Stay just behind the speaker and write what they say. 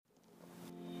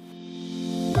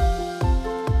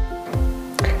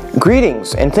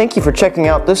Greetings, and thank you for checking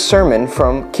out this sermon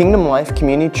from Kingdom Life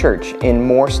Community Church in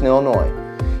Morrison, Illinois.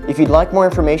 If you'd like more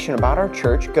information about our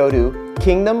church, go to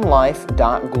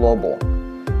kingdomlife.global.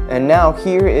 And now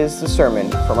here is the sermon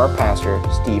from our pastor,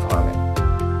 Steve Harmon.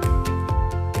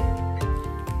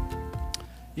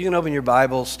 You can open your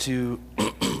Bibles to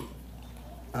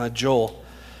Joel.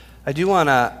 I do want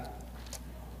to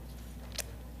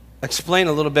explain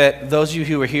a little bit, those of you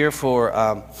who were here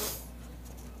for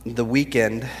the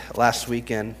weekend, last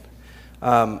weekend,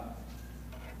 and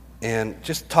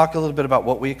just talk a little bit about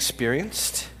what we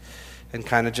experienced and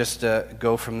kind of just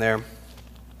go from there.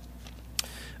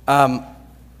 I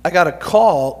got a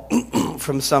call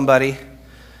from somebody,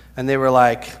 and they were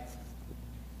like,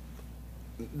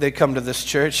 they come to this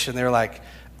church, and they were like,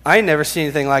 I never seen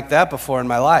anything like that before in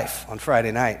my life on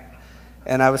Friday night.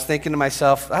 And I was thinking to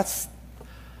myself, that's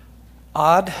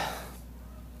odd,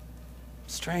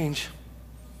 strange,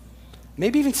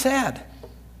 maybe even sad.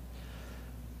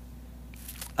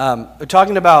 We're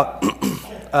talking about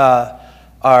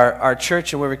our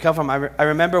church and where we come from. I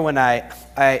remember when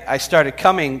I started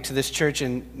coming to this church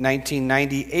in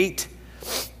 1998,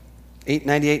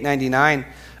 99,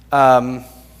 and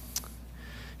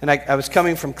I was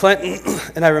coming from Clinton,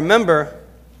 and I remember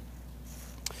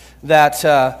that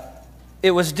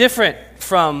it was different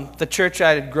from the church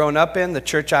I had grown up in, the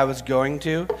church I was going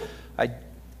to.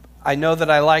 I know that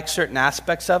I liked certain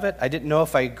aspects of it. I didn't know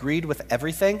if I agreed with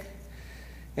everything.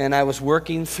 And I was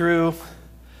working through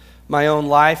my own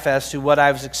life as to what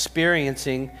I was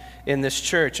experiencing in this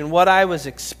church. And what I was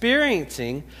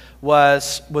experiencing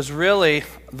was really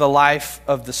the life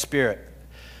of the Spirit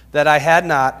that I had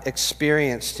not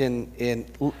experienced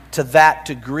to that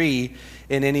degree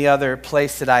in any other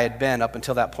place that I had been up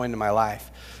until that point in my life.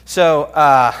 So,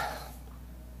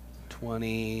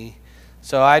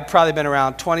 So I'd probably been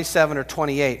around 27 or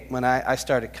 28 when I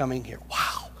started coming here.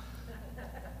 Wow.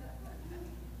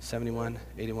 71,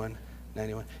 81,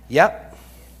 91. Yep.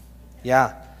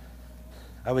 Yeah.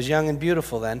 I was young and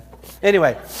beautiful then.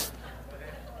 Anyway.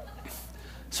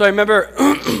 So I remember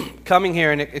coming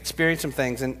here and experiencing some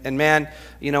things. And man,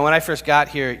 you know, when I first got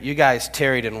here, you guys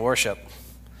tarried in worship.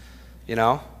 You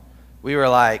know? We were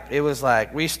like, it was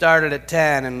like, we started at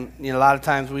 10, and you know, a lot of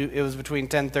times it was between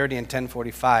 10:30 and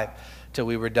 10:45 till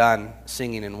we were done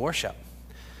singing in worship.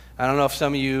 I don't know if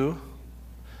some of you,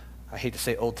 I hate to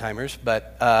say old timers,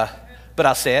 but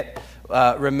I'll say it,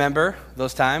 remember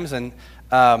those times. And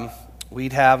I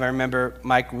remember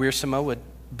Mike Wiersema would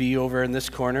be over in this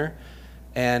corner,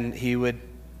 and he would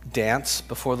dance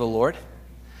before the Lord.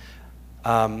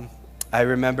 I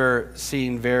remember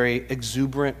seeing very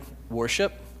exuberant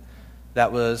worship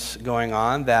that was going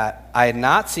on that I had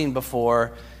not seen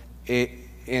before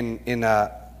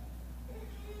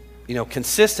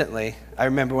consistently. I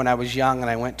remember when I was young and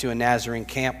I went to a Nazarene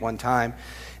camp one time,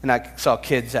 and I saw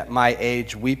kids at my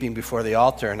age weeping before the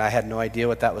altar, and I had no idea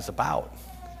what that was about.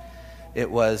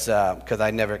 It was because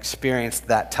I never experienced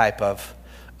that type of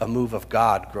a move of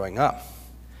God growing up.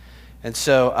 And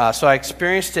so I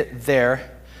experienced it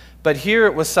there. But here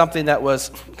it was something that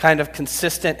was kind of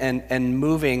consistent and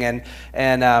moving, and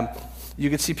you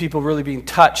could see people really being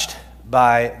touched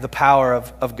by the power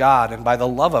of God and by the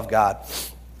love of God.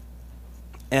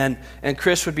 And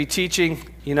Chris would be teaching,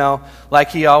 you know, like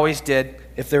he always did.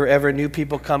 If there were ever new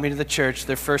people coming to the church,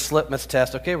 their first litmus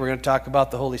test, okay, we're going to talk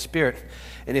about the Holy Spirit.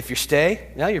 And if you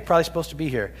stay, you're probably supposed to be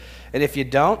here. And if you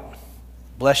don't,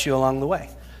 bless you along the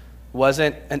way.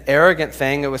 Wasn't an arrogant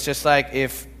thing. It was just like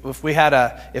if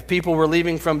people were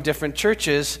leaving from different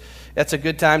churches, that's a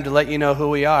good time to let you know who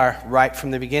we are right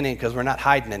from the beginning, because we're not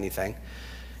hiding anything.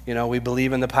 You know, we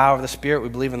believe in the power of the Spirit. We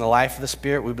believe in the life of the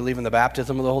Spirit. We believe in the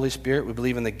baptism of the Holy Spirit. We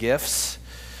believe in the gifts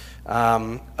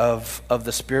of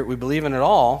the Spirit. We believe in it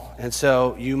all. And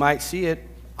so you might see it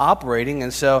operating.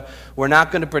 And so we're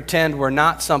not going to pretend we're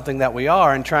not something that we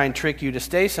are and try and trick you to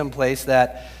stay someplace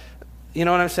that, you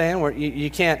know what I'm saying, where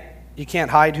you can't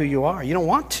hide who you are. You don't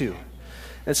want to.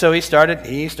 And so he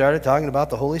started talking about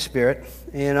the Holy Spirit,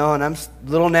 you know, and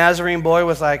little Nazarene boy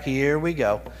was like, here we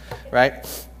go, right?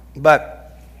 But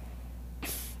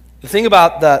the thing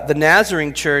about the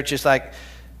Nazarene church is like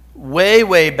way,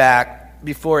 way back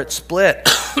before it split.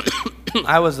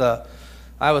 I was a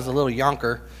little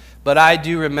yonker, but I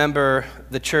do remember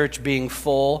the church being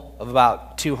full of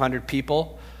about 200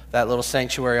 people, that little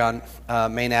sanctuary on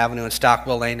Main Avenue in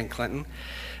Stockwell Lane in Clinton.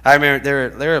 I remember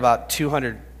there were about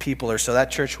 200 people or so. That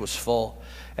church was full,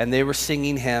 and they were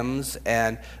singing hymns,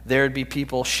 and there would be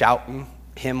people shouting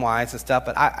hymn-wise and stuff.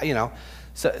 But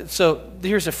So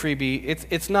here's a freebie.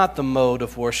 It's not the mode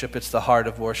of worship, it's the heart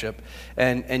of worship.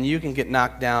 And you can get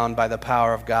knocked down by the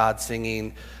power of God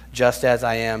singing Just As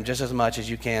I Am just as much as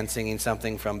you can singing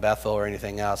something from Bethel or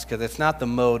anything else, because it's not the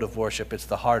mode of worship, it's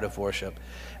the heart of worship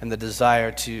and the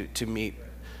desire to meet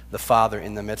the Father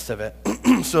in the midst of it.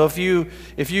 So if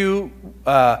you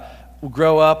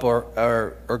grow up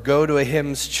or go to a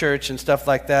hymns church and stuff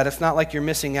like that, it's not like you're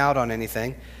missing out on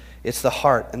anything. It's the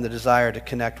heart and the desire to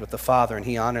connect with the Father, and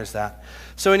He honors that.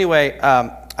 So anyway,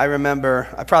 I remember,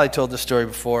 I probably told this story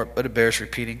before, but it bears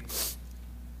repeating.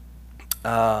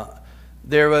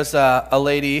 There was a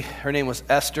lady, her name was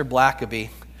Esther Blackaby,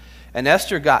 and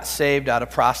Esther got saved out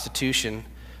of prostitution.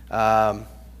 I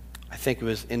think it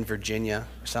was in Virginia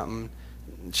or something.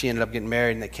 She ended up getting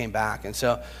married and they came back. And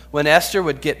so when Esther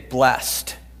would get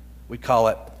blessed, we call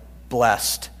it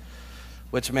blessed,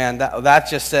 which, man, that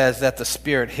just says that the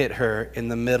Spirit hit her in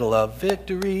the middle of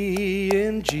victory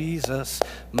in Jesus,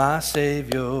 my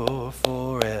Savior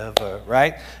forever,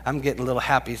 right? I'm getting a little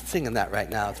happy singing that right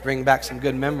now. It's bringing back some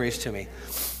good memories to me.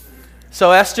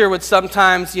 So Esther would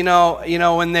sometimes,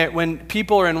 when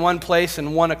people are in one place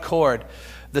in one accord,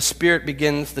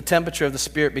 the temperature of the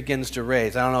Spirit begins to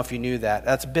raise. I don't know if you knew that.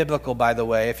 That's biblical, by the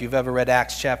way. If you've ever read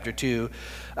Acts chapter 2,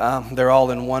 they're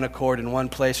all in one accord in one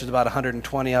place. There's about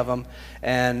 120 of them,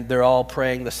 and they're all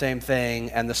praying the same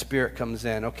thing, and the Spirit comes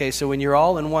in. Okay, so when you're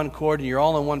all in one accord and you're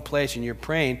all in one place and you're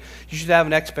praying, you should have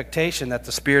an expectation that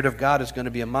the Spirit of God is going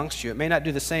to be amongst you. It may not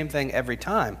do the same thing every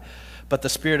time, but the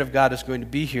Spirit of God is going to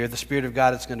be here. The Spirit of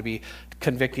God is going to be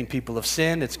convicting people of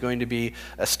sin. It's going to be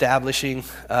establishing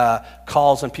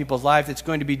calls on people's lives. It's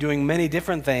going to be doing many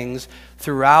different things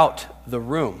throughout the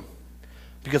room,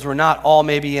 because we're not all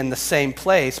maybe in the same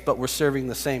place, but we're serving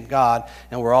the same God,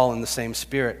 and we're all in the same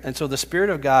Spirit. And so the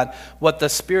Spirit of God, what the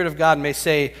Spirit of God may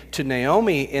say to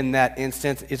Naomi in that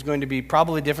instance is going to be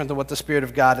probably different than what the Spirit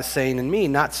of God is saying in me.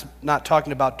 Not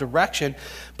talking about direction,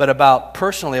 but about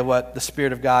personally what the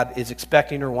Spirit of God is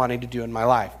expecting or wanting to do in my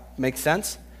life. Make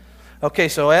sense? Okay,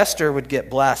 so Esther would get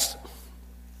blessed.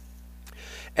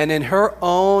 And in her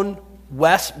own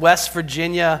West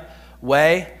Virginia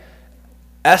way,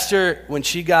 Esther, when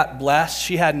she got blessed,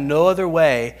 she had no other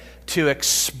way to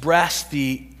express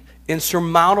the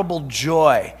insurmountable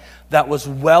joy that was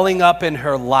welling up in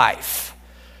her life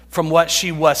from what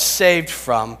she was saved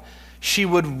from. She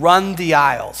would run the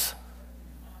aisles.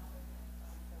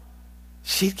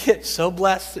 She'd get so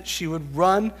blessed that she would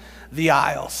run the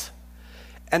aisles.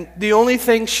 And the only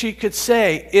thing she could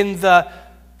say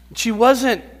she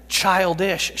wasn't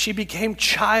childish. She became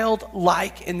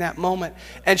childlike in that moment.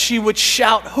 And she would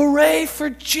shout, "Hooray for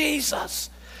Jesus!"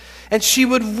 And she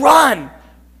would run.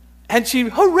 And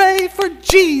 "Hooray for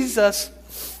Jesus!"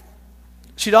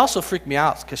 She'd also freak me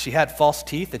out because she had false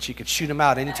teeth and she could shoot them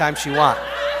out anytime she wanted.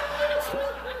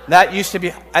 That used to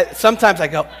be, sometimes I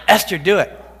go, "Esther, do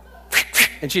it."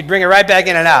 And she'd bring it right back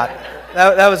in and out.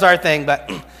 That was our thing,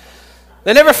 but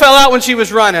they never fell out when she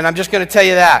was running, I'm just going to tell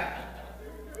you that.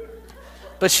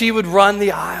 But she would run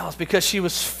the aisles because she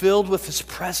was filled with His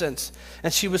presence.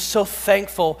 And she was so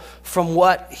thankful from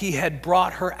what He had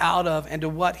brought her out of and to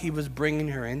what He was bringing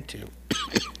her into.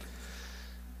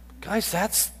 Guys,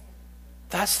 that's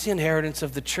the inheritance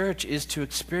of the church, is to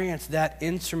experience that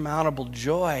insurmountable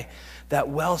joy that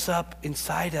wells up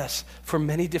inside us for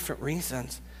many different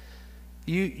reasons.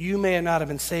 You may not have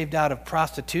been saved out of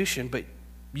prostitution, but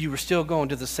you were still going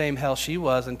to the same hell she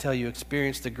was until you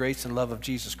experienced the grace and love of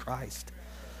Jesus Christ.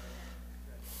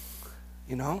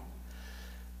 You know?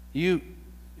 You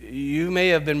may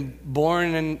have been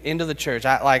born into the church,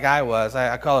 like I was.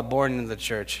 I call it born into the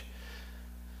church.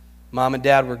 Mom and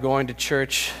Dad were going to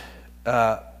church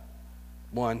 3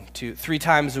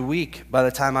 times a week by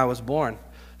the time I was born.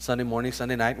 Sunday morning,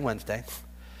 Sunday night, and Wednesday.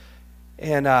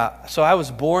 And so I was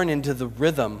born into the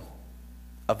rhythm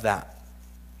of that.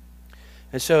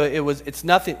 And so it's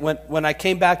nothing. When I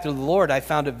came back to the Lord, I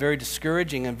found it very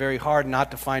discouraging and very hard not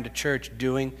to find a church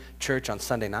doing church on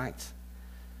Sunday nights.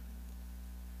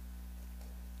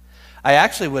 I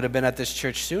actually would have been at this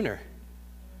church sooner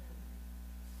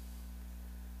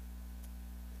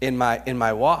in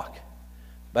my walk.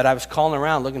 But I was calling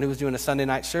around looking who was doing a Sunday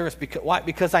night service. Why?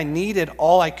 Because I needed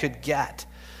all I could get.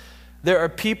 There are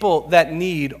people that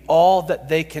need all that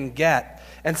they can get.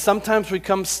 And sometimes we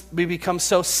become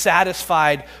so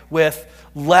satisfied with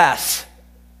less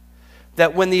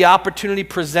that when the opportunity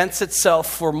presents itself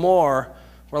for more,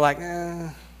 we're like,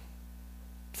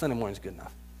 Sunday morning's good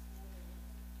enough.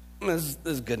 This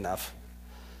is good enough.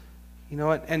 You know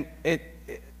what? And it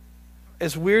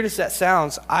as weird as that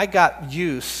sounds, I got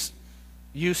used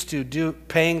to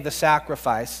paying the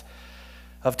sacrifice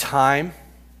of time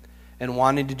and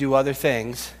wanting to do other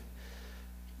things,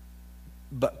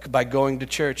 but by going to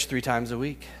church 3 times a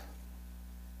week.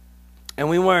 And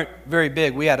we weren't very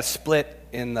big. We had a split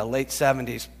in the late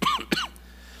 70s.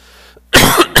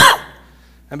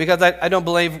 And because I don't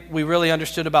believe we really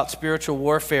understood about spiritual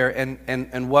warfare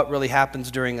and what really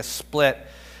happens during a split,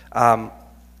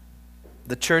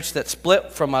 the church that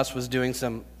split from us was doing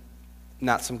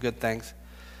not some good things.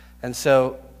 And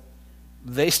so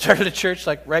they started a church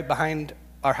like right behind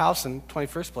our house in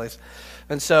 21st Place.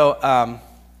 And so,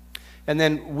 and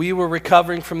then we were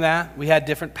recovering from that. We had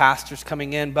different pastors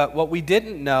coming in. But what we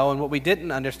didn't know and what we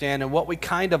didn't understand and what we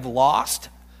kind of lost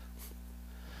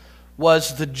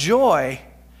was the joy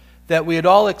that we had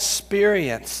all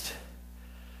experienced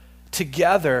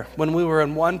together when we were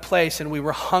in one place and we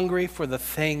were hungry for the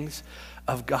things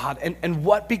of God. And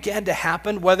what began to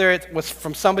happen, whether it was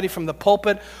from somebody from the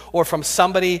pulpit or from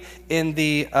somebody in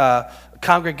the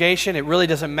congregation, it really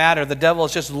doesn't matter. The devil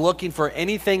is just looking for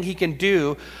anything he can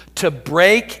do to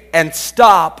break and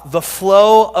stop the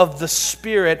flow of the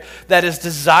Spirit that is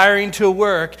desiring to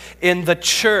work in the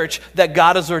church that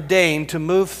God has ordained to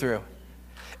move through.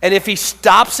 And if he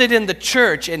stops it in the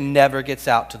church, it never gets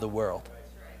out to the world.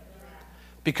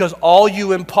 Because all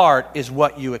you impart is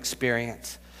what you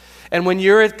experience. And when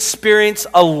you experience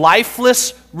a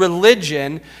lifeless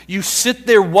religion, you sit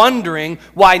there wondering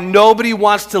why nobody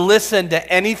wants to listen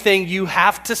to anything you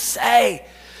have to say.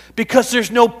 Because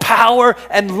there's no power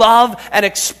and love and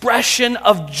expression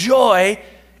of joy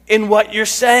in what you're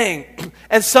saying.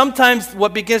 And sometimes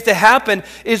what begins to happen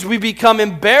is we become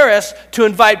embarrassed to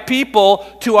invite people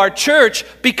to our church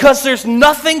because there's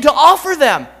nothing to offer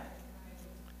them.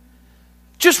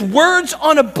 Just words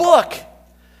on a book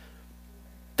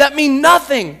that mean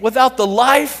nothing without the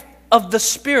life of the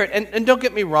Spirit. And don't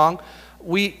get me wrong,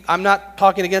 I'm not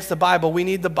talking against the Bible. We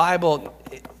need the Bible.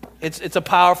 It's a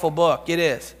powerful book. It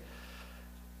is.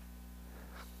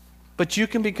 But you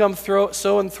can become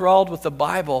so enthralled with the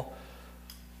Bible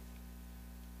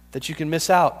that you can miss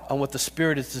out on what the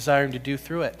Spirit is desiring to do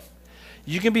through it.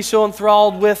 You can be so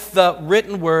enthralled with the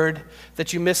written word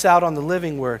that you miss out on the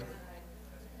living word.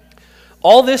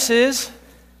 All this is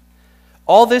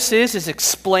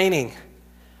explaining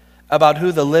about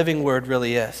who the living word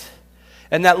really is.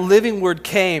 And that living word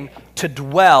came to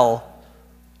dwell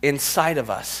inside of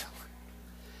us.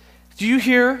 Do you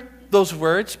hear those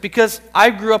words? Because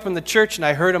I grew up in the church and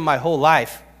I heard them my whole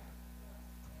life.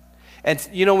 And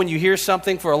you know, when you hear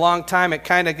something for a long time, it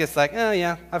kind of gets like, oh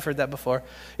yeah, I've heard that before.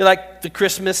 You're like the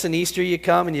Christmas and Easter, you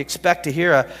come and you expect to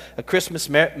hear a Christmas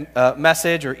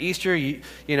message, or Easter, you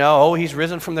know, oh, he's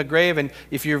risen from the grave. And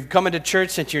if you're coming to church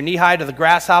since you're knee-high to the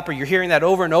grasshopper, you're hearing that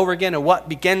over and over again. And what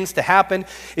begins to happen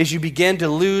is you begin to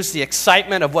lose the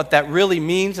excitement of what that really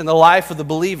means in the life of the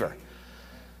believer.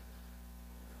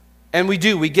 And we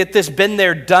get this been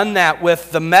there, done that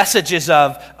with the messages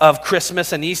of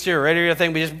Christmas and Easter or any other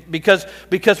thing,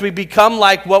 because we become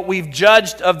like what we've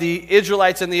judged of the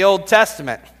Israelites in the Old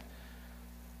Testament.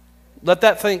 Let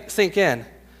that sink in.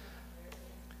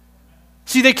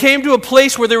 See, they came to a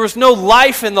place where there was no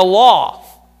life in the law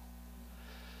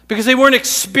because they weren't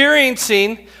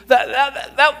experiencing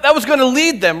that was going to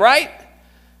lead them, right?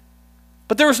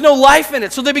 But there was no life in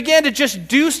it. So they began to just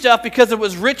do stuff because it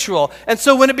was ritual. And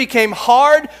so when it became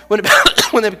hard, when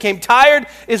they became tired,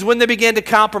 is when they began to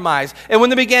compromise. And when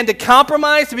they began to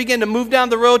compromise, they began to move down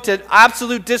the road to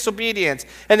absolute disobedience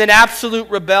and then absolute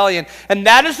rebellion. And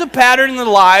that is the pattern in the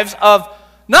lives of,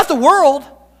 not the world,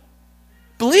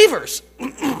 believers.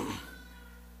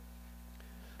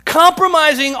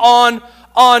 Compromising on,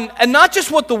 and not just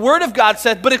what the Word of God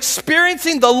said, but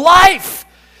experiencing the life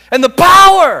and the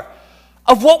power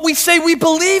of what we say we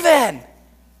believe in.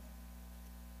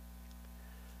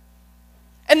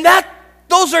 And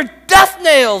those are death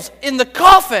nails in the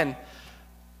coffin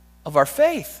of our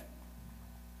faith.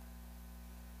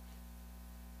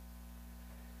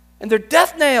 And they're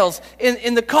death nails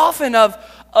in the coffin of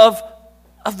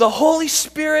the Holy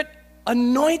Spirit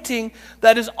anointing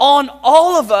that is on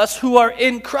all of us who are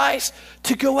in Christ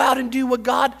to go out and do what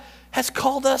God has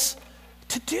called us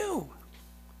to do.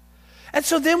 And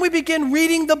so then we begin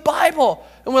reading the Bible.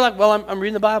 And we're like, well, I'm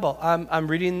reading the Bible. I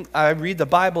read the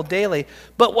Bible daily.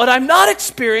 But what I'm not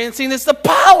experiencing is the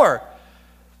power.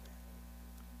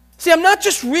 See, I'm not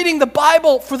just reading the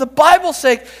Bible for the Bible's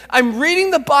sake. I'm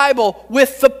reading the Bible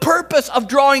with the purpose of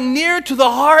drawing near to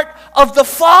the heart of the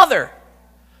Father.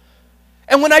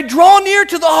 And when I draw near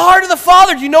to the heart of the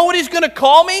Father, do you know what He's going to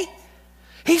call me?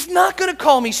 He's not going to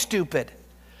call me stupid.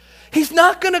 He's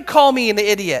not going to call me an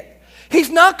idiot. He's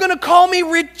not going to call me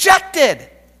rejected.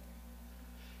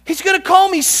 He's going to call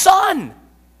me son.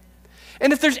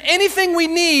 And if there's anything we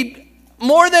need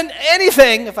more than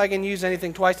anything, if I can use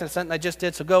anything twice in a sentence, I just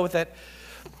did, so go with it,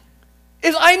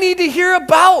 is I need to hear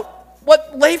about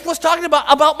what Leif was talking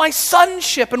about my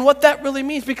sonship and what that really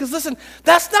means. Because listen,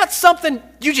 that's not something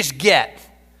you just get.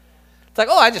 It's like,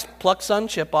 oh, I just plucked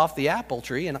sonship off the apple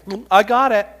tree and I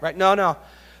got it, right? No.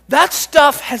 That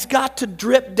stuff has got to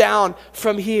drip down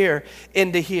from here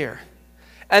into here.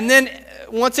 And then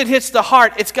once it hits the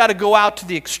heart, it's got to go out to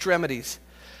the extremities.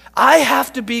 I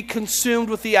have to be consumed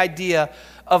with the idea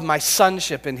of my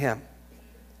sonship in him,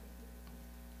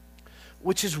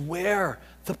 which is where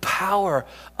the power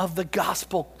of the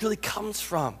gospel really comes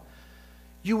from.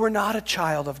 You were not a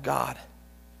child of God.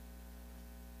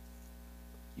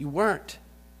 You weren't.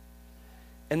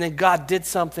 And then God did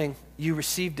something, you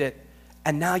received it,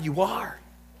 and now you are.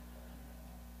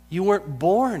 You weren't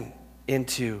born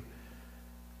into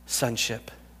sonship.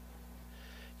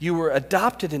 You were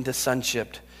adopted into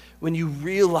sonship when you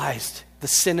realized the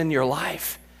sin in your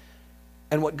life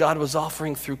and what God was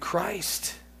offering through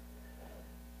Christ.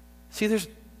 See,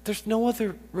 there's no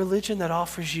other religion that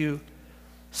offers you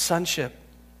sonship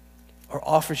or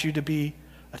offers you to be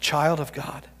a child of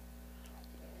God.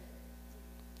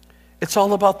 It's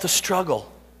all about the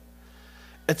struggle.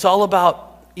 It's all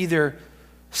about either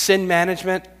sin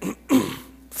management,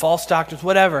 false doctrines,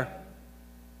 whatever.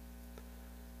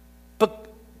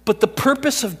 But the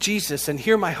purpose of Jesus, and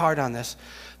hear my heart on this,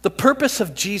 the purpose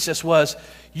of Jesus was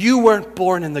you weren't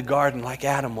born in the garden like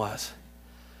Adam was.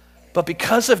 But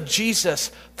because of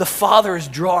Jesus, the Father is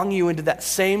drawing you into that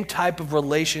same type of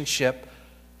relationship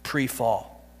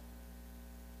pre-fall.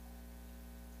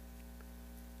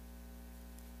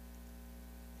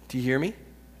 Do you hear me?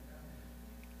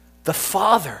 The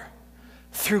Father,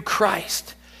 through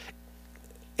Christ,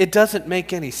 it doesn't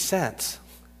make any sense.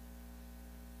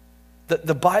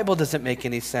 The Bible doesn't make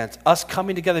any sense. Us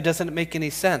coming together doesn't make any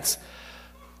sense.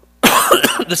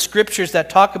 The scriptures that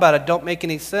talk about it don't make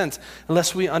any sense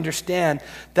unless we understand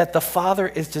that the Father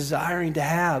is desiring to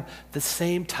have the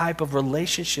same type of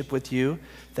relationship with you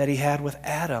that he had with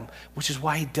Adam, which is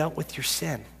why he dealt with your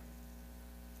sin.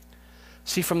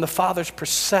 See, from the Father's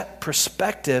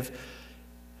perspective,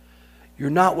 you're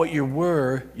not what you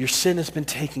were. Your sin has been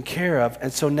taken care of,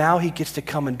 and so now he gets to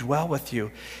come and dwell with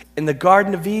you. In the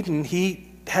Garden of Eden,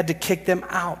 he had to kick them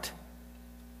out.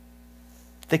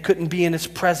 They couldn't be in his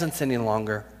presence any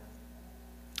longer.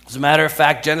 As a matter of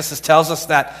fact, Genesis tells us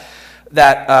that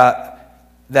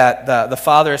the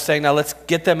Father is saying, now let's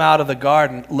get them out of the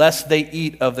garden, lest they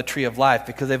eat of the tree of life,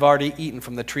 because they've already eaten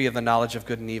from the tree of the knowledge of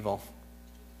good and evil.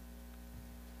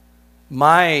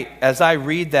 As I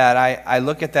read that, I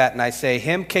look at that and I say,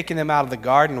 him kicking them out of the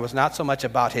garden was not so much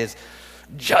about his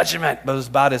judgment, but it was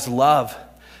about his love.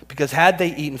 Because had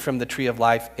they eaten from the tree of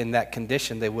life in that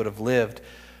condition, they would have lived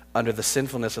under the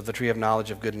sinfulness of the tree of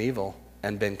knowledge of good and evil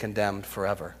and been condemned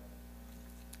forever.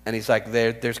 And he's like,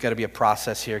 there's got to be a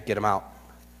process here, get them out.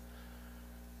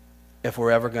 If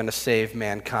we're ever going to save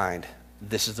mankind,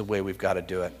 this is the way we've got to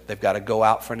do it. They've got to go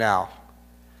out for now.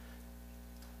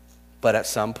 But at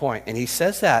some point, and he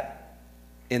says that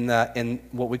in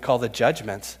what we call the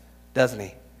judgments, doesn't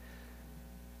he?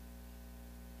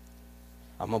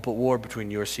 I'm going to put war between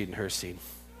your seed and her seed.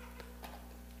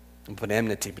 I'm going to put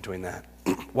enmity between that.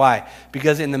 Why?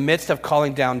 Because in the midst of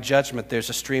calling down judgment,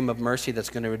 there's a stream of mercy that's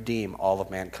going to redeem all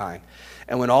of mankind.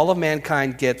 And when all of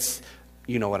mankind gets,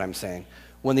 you know what I'm saying,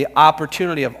 when the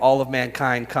opportunity of all of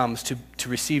mankind comes to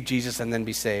receive Jesus and then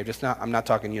be saved, I'm not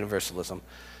talking universalism.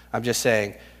 I'm just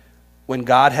saying, when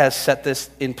God has set this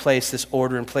in place, this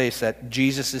order in place, that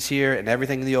Jesus is here and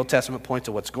everything in the Old Testament points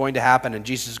to what's going to happen and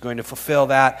Jesus is going to fulfill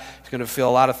that, he's going to fulfill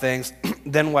a lot of things,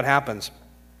 then what happens?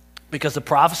 Because the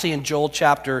prophecy in Joel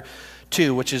chapter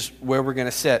 2, which is where we're going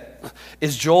to sit,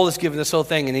 is Joel is given this whole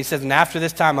thing, and he says, and after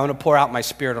this time I'm going to pour out my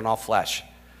spirit on all flesh.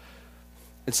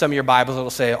 In some of your Bibles it'll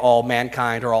say all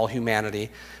mankind or all humanity,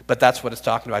 but that's what it's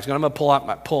talking about. I'm going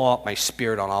to pull out my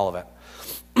spirit on all of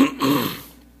it.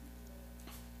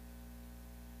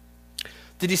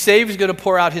 Did he say he was going to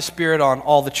pour out his spirit on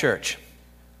all the church?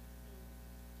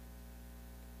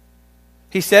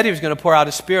 He said he was going to pour out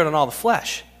his spirit on all the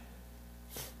flesh.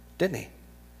 Didn't he?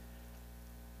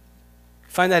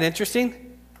 Find that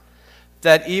interesting?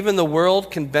 That even the world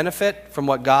can benefit from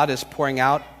what God is pouring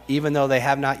out, even though they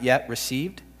have not yet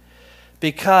received?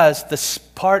 Because the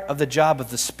part of the job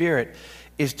of the Spirit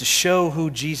is to show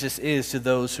who Jesus is to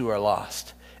those who are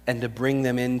lost and to bring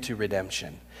them into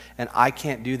redemption. And I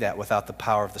can't do that without the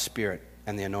power of the Spirit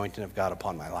and the anointing of God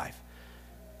upon my life.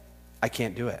 I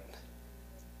can't do it.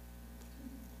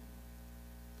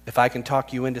 If I can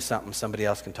talk you into something, somebody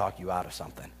else can talk you out of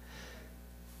something.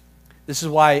 This is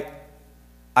why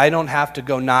I don't have to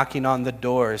go knocking on the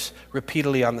doors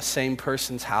repeatedly on the same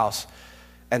person's house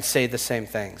and say the same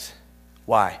things.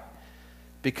 Why?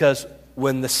 Because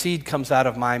when the seed comes out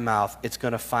of my mouth, it's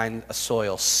going to find a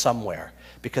soil somewhere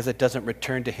because it doesn't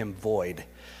return to him void.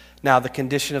 Now, the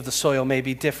condition of the soil may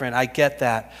be different. I get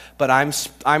that. But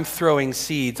I'm throwing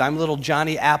seeds. I'm little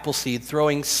Johnny Appleseed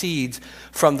throwing seeds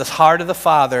from the heart of the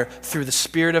Father through the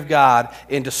Spirit of God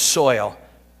into soil.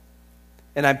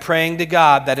 And I'm praying to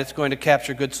God that it's going to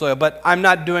capture good soil. But I'm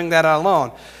not doing that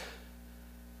alone.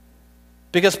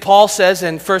 Because Paul says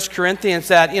in 1 Corinthians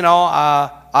that,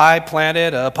 I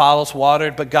planted, Apollos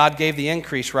watered, but God gave the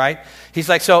increase, right? He's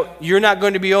like, so you're not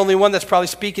going to be the only one that's probably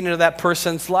speaking into that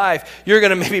person's life. You're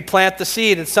going to maybe plant the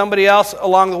seed, and somebody else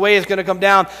along the way is going to come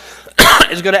down,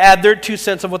 is going to add their 2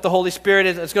 cents of what the Holy Spirit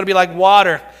is. It's going to be like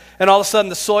water, and all of a sudden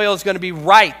the soil is going to be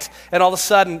right, and all of a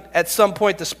sudden, at some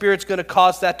point, the Spirit's going to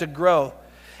cause that to grow,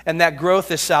 and that growth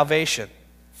is salvation.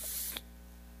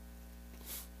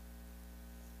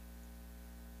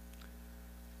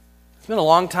 It's been a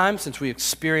long time since we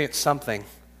experienced something.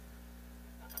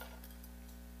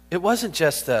 It wasn't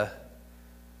just the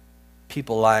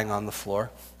people lying on the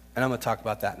floor, and I'm going to talk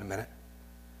about that in a minute.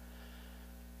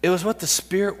 It was what the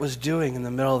Spirit was doing in the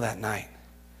middle of that night.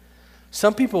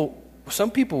 Some people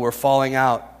were falling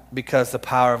out because the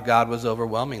power of God was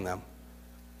overwhelming them.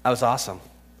 That was awesome.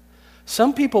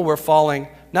 Some people were falling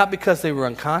not because they were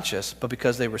unconscious, but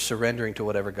because they were surrendering to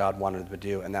whatever God wanted them to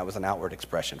do, and that was an outward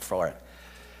expression for it.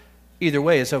 Either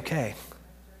way is okay.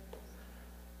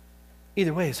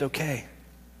 Either way is okay.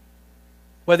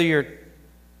 Whether you're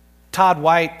Todd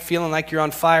White feeling like you're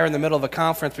on fire in the middle of a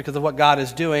conference because of what God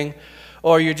is doing,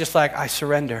 or you're just like, I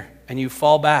surrender, and you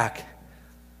fall back.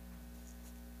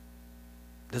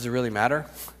 Does it really matter?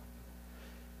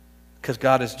 Because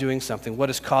God is doing something.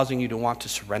 What is causing you to want to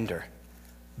surrender?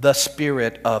 The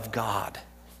Spirit of God.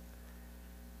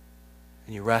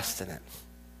 And you rest in it.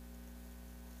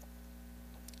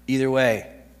 Either way,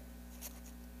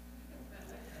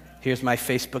 here's my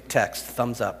Facebook text,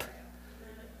 thumbs up.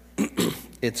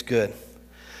 It's good.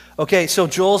 Okay, so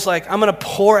Joel's like, I'm going to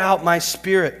pour out my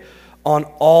Spirit on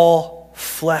all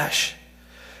flesh.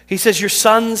 He says, your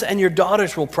sons and your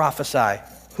daughters will prophesy.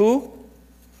 Who?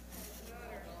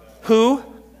 Who?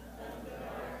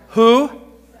 Who?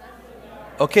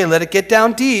 Okay, let it get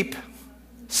down deep.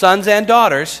 Sons and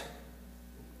daughters.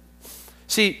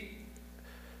 See,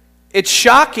 it's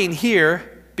shocking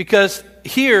here because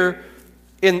here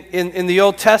in the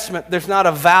Old Testament, there's not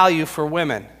a value for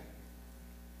women.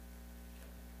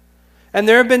 And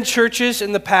there have been churches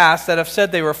in the past that have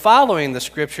said they were following the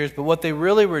Scriptures, but what they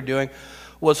really were doing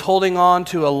was holding on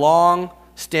to a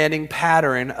long-standing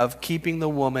pattern of keeping the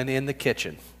woman in the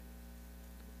kitchen.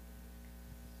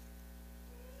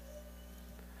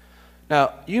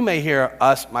 Now, you may hear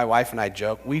us, my wife and I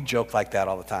joke. We joke like that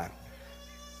all the time.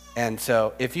 And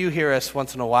so if you hear us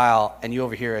once in a while and you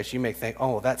overhear us, you may think,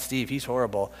 oh, that's Steve, he's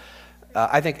horrible.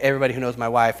 I think everybody who knows my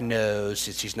wife knows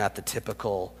that she's not the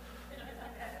typical,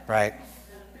 right?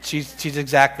 She's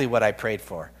exactly what I prayed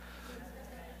for.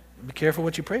 Be careful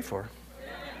what you pray for.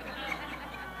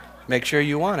 Make sure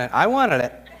you want it. I wanted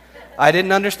it. I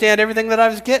didn't understand everything that I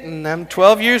was getting.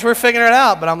 12 years we're figuring it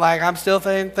out, but I'm still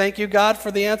saying, thank you, God,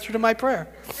 for the answer to my prayer.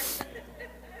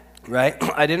 Right?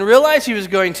 I didn't realize he was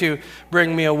going to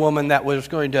bring me a woman that was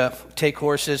going to take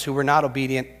horses who were not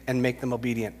obedient and make them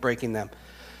obedient, breaking them.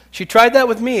 She tried that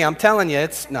with me. I'm telling you,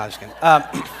 no, I'm just kidding.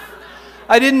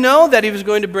 I didn't know that he was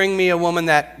going to bring me a woman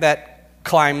that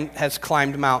has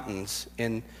climbed mountains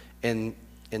in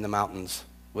the mountains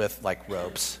with like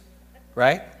ropes.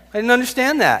 Right? I didn't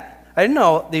understand that. I didn't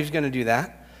know that he was going to do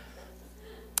that.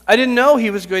 I didn't know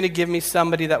he was going to give me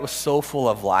somebody that was so full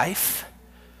of life,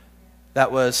 that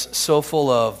was so full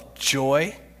of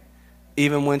joy,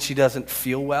 even when she doesn't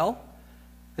feel well,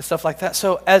 and stuff like that.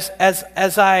 So as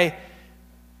I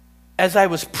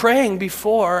was praying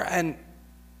before, and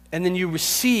then you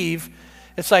receive,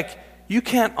 it's like you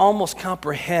can't almost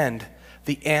comprehend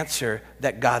the answer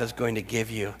that God is going to give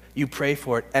you. You pray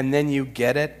for it, and then you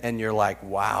get it, and you're like,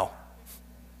 wow.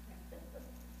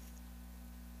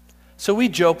 So we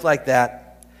joke like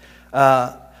that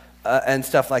and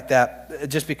stuff like that,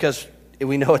 just because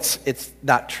we know it's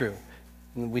not true.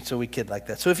 So we kid like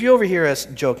that. So if you overhear us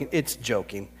joking, it's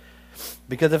joking.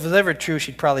 Because if it was ever true,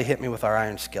 she'd probably hit me with our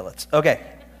iron skillets. Okay.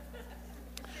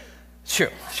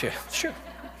 Sure.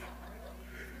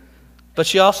 But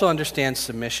she also understands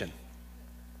submission.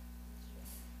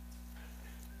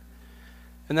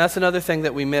 And that's another thing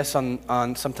that we miss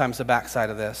on sometimes the backside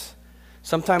of this.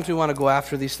 Sometimes we want to go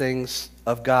after these things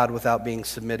of God without being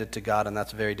submitted to God, and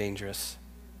that's very dangerous.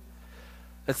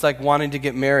 It's like wanting to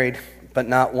get married, but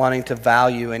not wanting to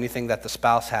value anything that the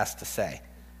spouse has to say.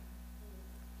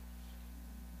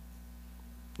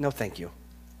 No, thank you.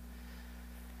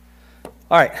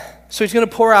 All right, so he's going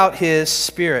to pour out his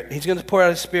Spirit. He's going to pour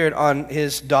out his Spirit on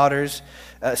his daughters,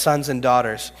 sons and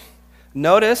daughters.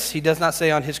 Notice he does not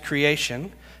say on his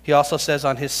creation. He also says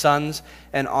on his sons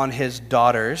and on his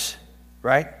daughters,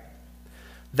 right?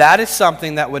 That is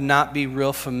something that would not be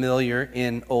real familiar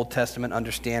in Old Testament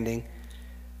understanding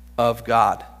of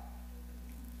God.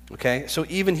 Okay, so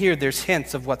even here there's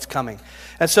hints of what's coming.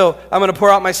 And so I'm going to pour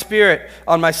out my Spirit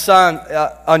on my son,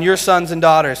 on your sons and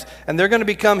daughters, and they're going to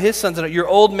become his sons and daughters. Your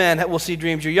old men will see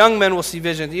dreams, your young men will see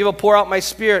visions. He will pour out my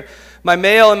Spirit, my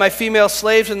male and my female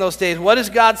slaves in those days. What is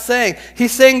God saying?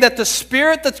 He's saying that the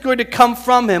Spirit that's going to come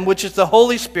from him, which is the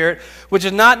Holy Spirit, which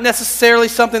is not necessarily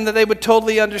something that they would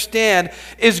totally understand,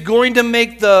 is going to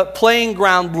make the playing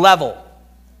ground level.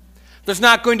 There's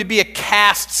not going to be a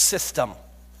caste system.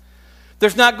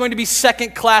 There's not going to be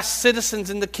second-class citizens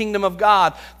in the kingdom of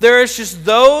God. There is just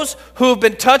those who have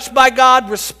been touched by God,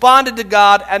 responded to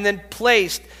God, and then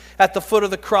placed at the foot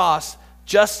of the cross.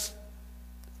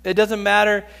 It doesn't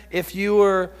matter if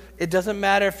you've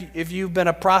been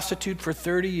a prostitute for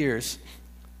 30 years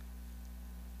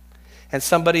and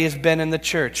somebody has been in the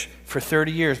church for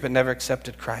 30 years but never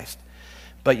accepted Christ.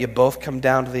 But you both come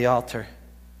down to the altar.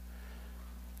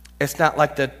 It's not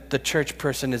like the church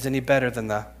person is any better than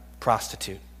the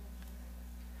prostitute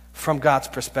from God's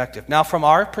perspective. Now, from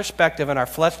our perspective and our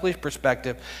fleshly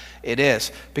perspective, it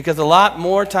is. Because a lot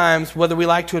more times, whether we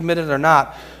like to admit it or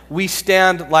not, we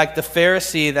stand like the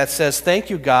Pharisee that says, thank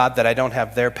you, God, that I don't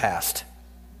have their past.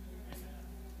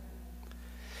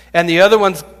 And the other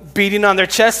one's beating on their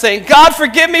chest saying, God,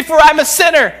 forgive me for I'm a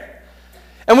sinner.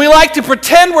 And we like to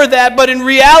pretend we're that, but in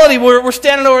reality, we're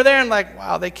standing over there and like,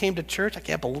 wow, they came to church? I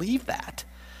can't believe that.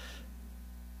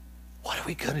 What are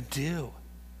we going to do?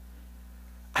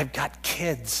 I've got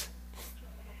kids.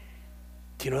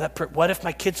 Do you know that? What if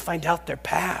my kids find out their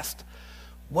past?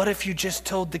 What if you just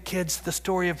told the kids the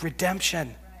story of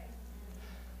redemption?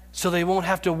 So they won't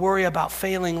have to worry about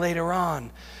failing later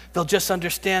on. They'll just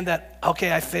understand that,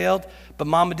 okay, I failed, but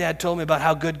mom and dad told me about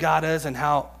how good God is and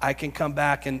how I can come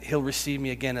back and he'll receive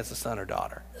me again as a son or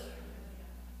daughter.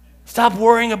 Stop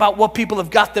worrying about what people have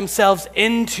got themselves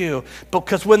into,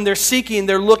 because when they're seeking,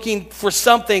 they're looking for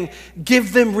something.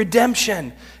 Give them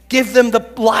redemption. Give them the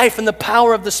life and the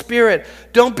power of the Spirit.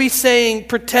 Don't be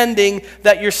pretending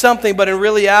that you're something, but in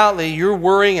reality, you're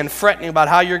worrying and fretting about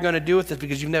how you're going to do with this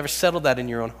because you've never settled that in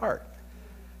your own heart.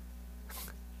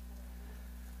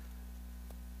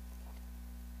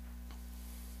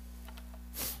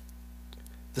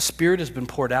 The Spirit has been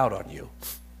poured out on you.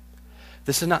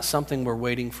 This is not something we're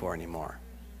waiting for anymore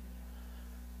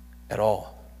at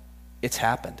all. It's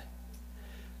happened.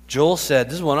 Joel said,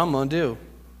 this is what I'm going to do.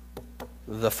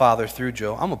 The Father through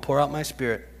Joel, I'm going to pour out my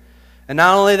Spirit. And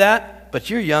not only that,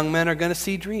 but your young men are going to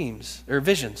see dreams or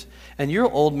visions. And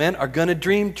your old men are going to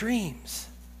dream dreams.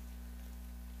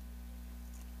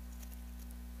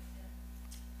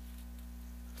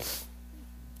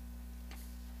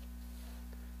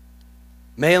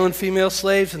 Male and female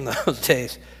slaves in those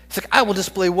days. It's like, I will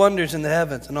display wonders in the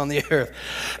heavens and on the earth.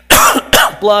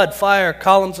 Blood, fire,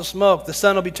 columns of smoke. The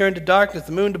sun will be turned to darkness,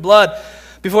 the moon to blood,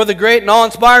 before the great and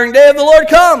all-inspiring day of the Lord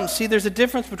comes. See, there's a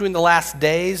difference between the last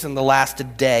days and the last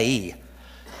day.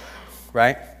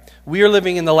 Right? We are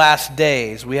living in the last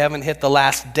days. We haven't hit the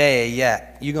last day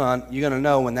yet. You're going to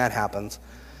know when that happens.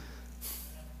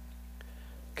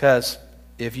 Because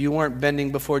if you weren't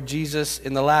bending before Jesus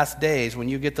in the last days, when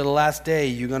you get to the last day,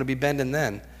 you're going to be bending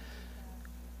then.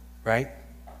 Right?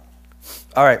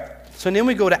 All right. So then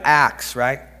we go to Acts,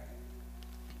 right?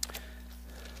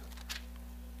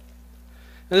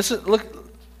 Now this is,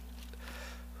 look,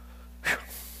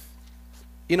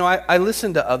 you know, I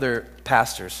listen to other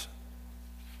pastors.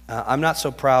 I'm not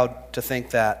so proud to think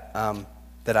that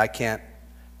that I can't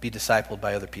be discipled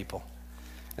by other people.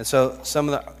 And so some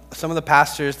of the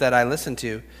pastors that I listen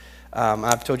to,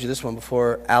 I've told you this one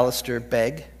before, Alistair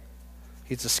Begg.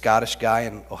 He's a Scottish guy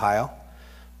in Ohio.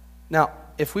 Now,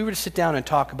 if we were to sit down and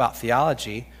talk about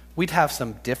theology, we'd have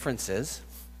some differences,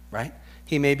 right?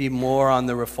 He may be more on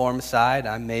the Reform side.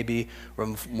 I may be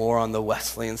more on the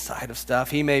Wesleyan side of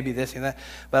stuff. He may be this and that.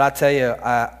 But I'll tell you,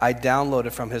 I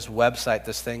downloaded from his website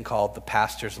this thing called the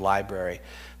Pastor's Library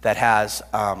that has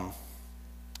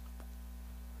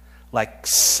like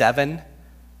seven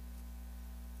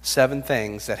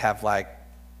things that have like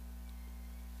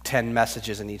 10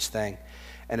 messages in each thing.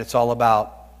 And it's all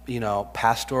about, you know,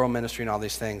 pastoral ministry and all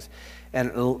these things.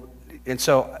 And And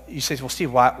so you say, well,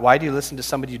 Steve, why do you listen to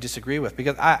somebody you disagree with?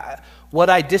 Because what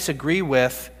I disagree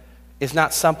with is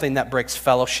not something that breaks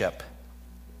fellowship.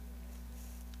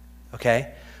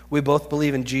 Okay? We both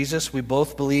believe in Jesus. We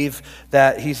both believe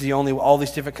that he's the only, all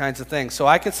these different kinds of things. So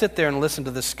I can sit there and listen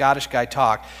to this Scottish guy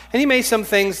talk. And he made some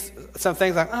things like,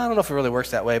 I don't know if it really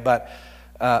works that way, but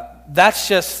that's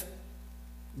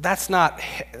not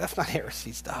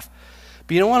heresy stuff.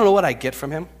 But you don't want to know what I get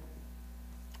from him?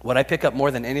 What I pick up more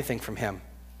than anything from him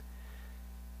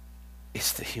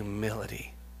is the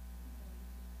humility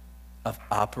of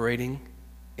operating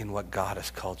in what God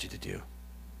has called you to do.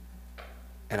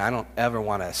 And I don't ever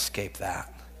want to escape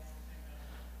that.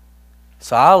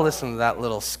 So I'll listen to that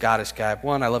little Scottish guy.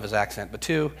 One, I love his accent. But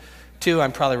two,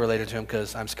 I'm probably related to him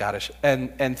because I'm Scottish.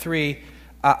 And three,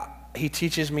 he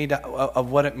teaches me of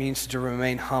what it means to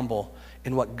remain humble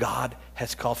in what God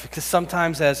has called for. Because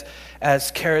sometimes as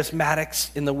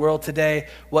charismatics in the world today,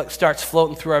 what starts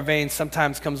floating through our veins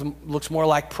sometimes looks more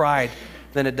like pride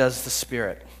than it does the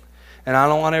Spirit. And I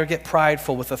don't want to get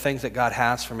prideful with the things that God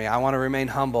has for me. I want to remain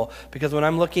humble, because when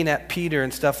I'm looking at Peter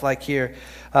and stuff like here,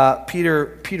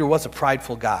 Peter was a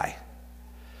prideful guy.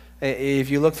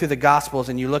 If you look through the Gospels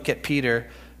and you look at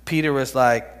Peter was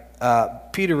like,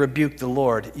 Peter rebuked the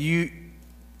Lord. You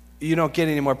don't get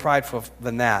any more prideful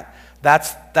than that.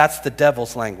 That's the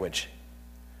devil's language.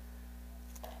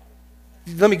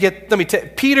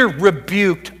 Peter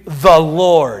rebuked the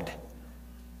Lord.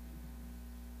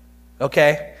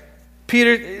 Okay?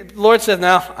 Peter, Lord said,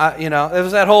 no, it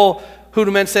was that whole, who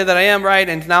do men say that I am, right?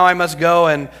 And now I must go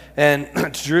and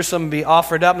to Jerusalem be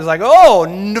offered up. And it's like,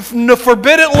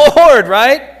 forbid it, Lord,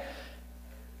 right?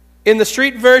 In the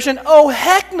street version, oh,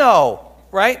 heck no,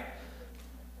 right?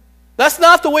 That's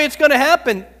not the way it's going to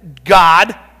happen,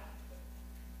 God.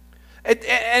 And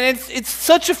it's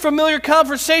such a familiar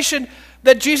conversation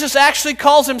that Jesus actually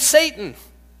calls him Satan.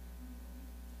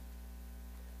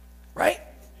 Right?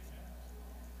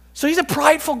 So he's a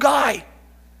prideful guy.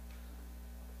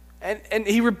 And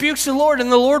he rebukes the Lord,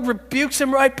 and the Lord rebukes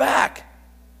him right back.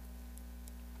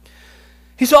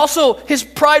 His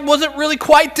pride wasn't really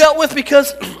quite dealt with,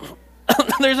 because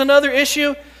there's another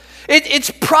issue. It's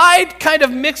pride kind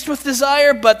of mixed with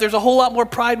desire, but there's a whole lot more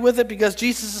pride with it, because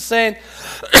Jesus is saying,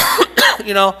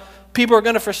 people are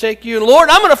going to forsake you. Lord,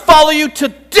 I'm going to follow you to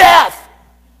death.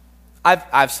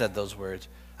 I've said those words.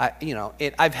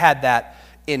 I've had that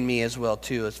in me as well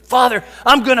too. Is, Father,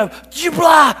 I'm going to do this,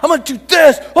 I'm going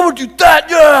to do that,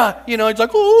 yeah. It's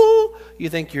like, ooh. You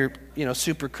think you're,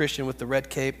 super Christian with the red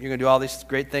cape. You're going to do all these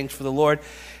great things for the Lord.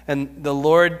 And the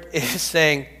Lord is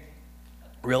saying,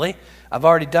 really? I've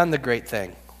already done the great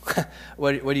thing.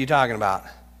 What are you talking about?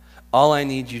 All I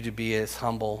need you to be is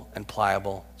humble and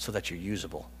pliable so that you're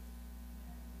usable.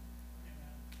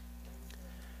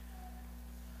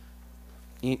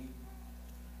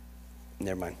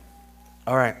 Never mind.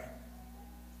 All right.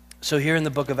 So here in the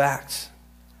book of Acts,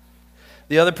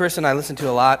 the other person I listen to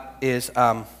a lot is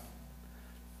I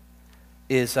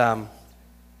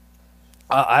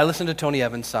listen to Tony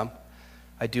Evans some.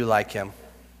 I do like him.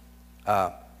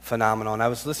 Phenomenal. And I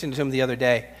was listening to him the other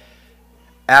day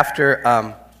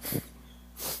after,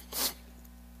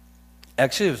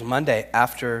 actually it was Monday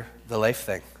after the Leif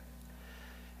thing.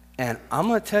 And I'm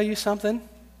going to tell you something.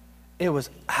 It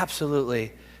was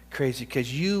absolutely crazy,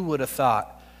 because you would have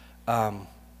thought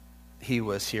he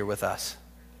was here with us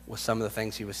with some of the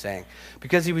things he was saying,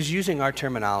 because he was using our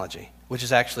terminology, which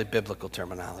is actually biblical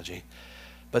terminology.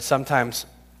 But sometimes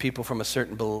people from a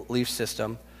certain belief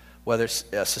system, whether it's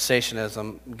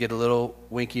cessationism, get a little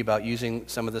winky about using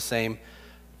some of the same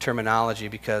terminology,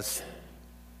 because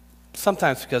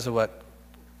of what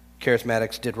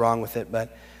charismatics did wrong with it.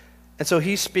 And so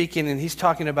he's speaking, and he's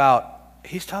talking about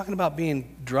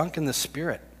being drunk in the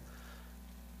Spirit.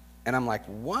 And I'm like,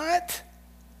 what?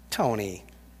 Tony,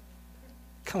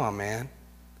 come on, man.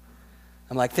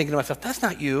 I'm like thinking to myself, that's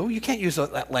not you. You can't use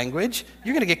that language.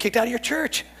 You're going to get kicked out of your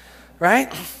church,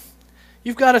 right?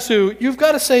 You've got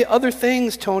to say other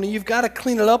things, Tony. You've got to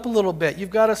clean it up a little bit.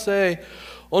 You've got to say,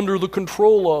 under the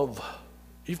control of.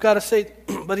 You've got to say,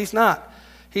 but he's not.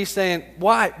 He's saying,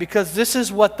 why? Because this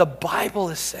is what the Bible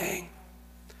is saying.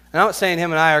 And I'm not saying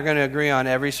him and I are going to agree on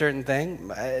every certain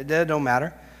thing. It don't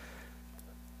matter.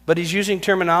 But he's using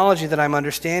terminology that I'm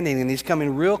understanding, and he's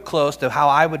coming real close to how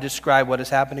I would describe what is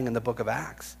happening in the book of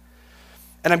Acts.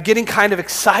 And I'm getting kind of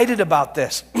excited about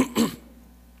this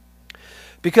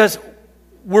because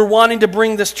we're wanting to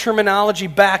bring this terminology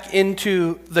back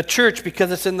into the church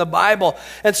because it's in the Bible.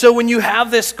 And so when you have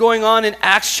this going on in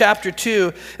Acts chapter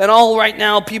 2, and all right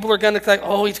now people are going to think,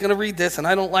 oh, he's going to read this, and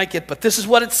I don't like it, but this is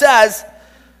what it says.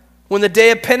 When the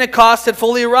day of Pentecost had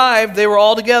fully arrived, they were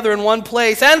all together in one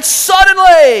place, and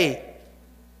suddenly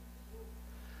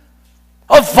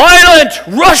a violent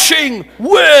rushing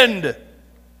wind.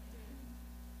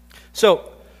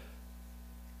 So,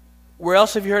 where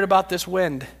else have you heard about this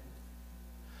wind?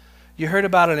 You heard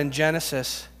about it in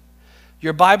Genesis.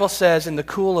 Your Bible says in the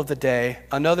cool of the day,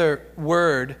 another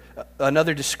word,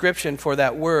 another description for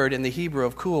that word in the Hebrew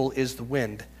of cool is the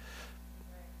wind.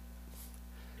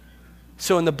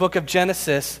 So in the book of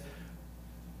Genesis,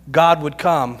 God would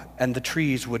come and the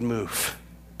trees would move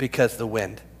because of the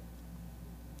wind.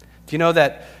 Do you know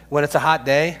that when it's a hot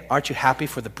day, aren't you happy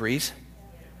for the breeze?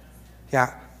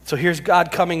 Yeah. So here's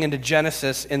God coming into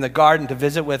Genesis in the garden to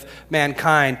visit with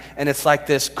mankind, and it's like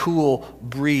this cool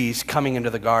breeze coming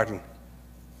into the garden.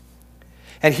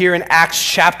 And here in Acts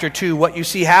chapter 2, what you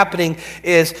see happening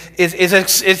is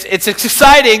it's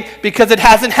exciting because it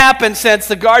hasn't happened since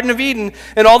the Garden of Eden.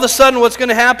 And all of a sudden what's going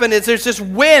to happen is there's this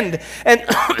wind. And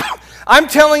I'm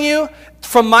telling you,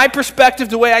 from my perspective,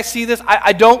 the way I see this,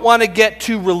 I don't want to get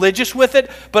too religious with it,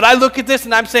 but I look at this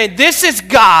and I'm saying, this is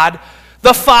God,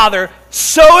 the Father,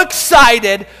 so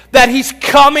excited that he's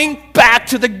coming back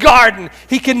to the garden.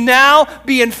 He can now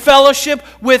be in fellowship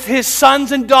with his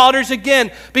sons and daughters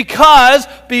again because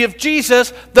of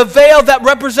Jesus, the veil that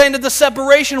represented the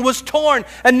separation was torn.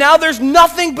 And now there's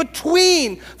nothing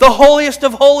between the holiest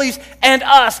of holies and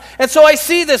us. And so I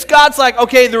see this. God's like,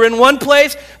 okay, they're in one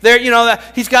place.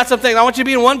 He's got something. I want you to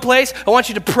be in one place. I want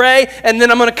you to pray, and then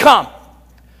I'm going to come.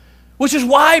 Which is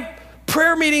why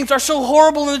prayer meetings are so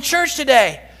horrible in the church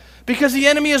today, because the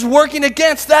enemy is working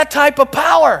against that type of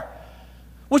power,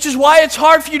 which is why it's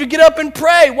hard for you to get up and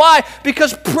pray. Why?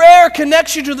 Because prayer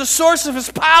connects you to the source of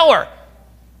his power.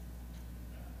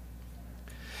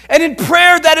 And in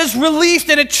prayer, that is released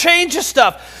and it changes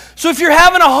stuff. So if you're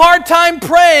having a hard time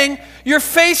praying, you're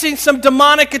facing some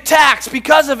demonic attacks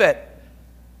because of it.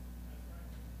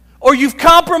 Or you've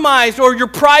compromised, or you're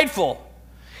prideful.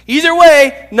 Either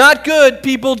way, not good.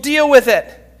 People, deal with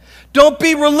it. Don't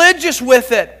be religious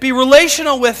with it. Be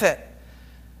relational with it.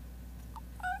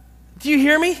 Do you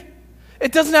hear me?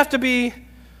 It doesn't have to be,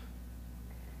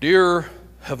 Dear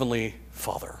Heavenly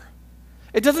Father.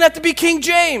 It doesn't have to be King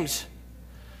James.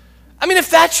 I mean, if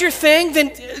that's your thing,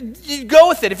 then you go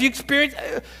with it. If you experience,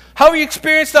 however you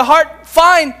experience the heart,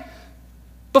 fine.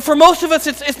 But for most of us,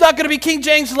 it's not going to be King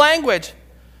James language.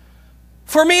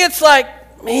 For me, it's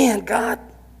like, man, God,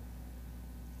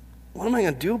 what am I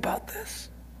going to do about this?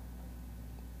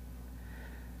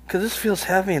 Because this feels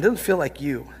heavy and it doesn't feel like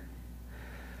you.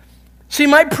 See,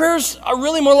 my prayers are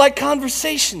really more like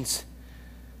conversations.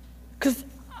 Because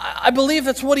I believe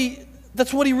that's what he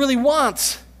really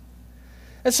wants.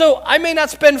 And so I may not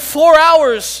spend 4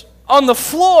 hours on the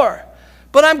floor,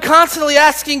 but I'm constantly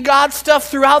asking God stuff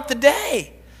throughout the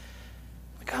day.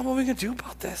 God, what are we going to do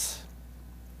about this?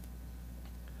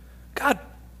 God,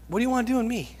 what do you want to do in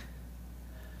me?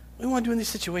 What do you want to do in these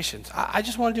situations? I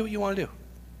just want to do what you want to do.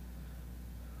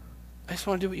 I just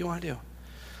want to do what you want to do.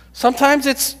 Sometimes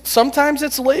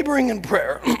it's laboring in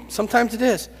prayer. Sometimes it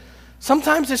is.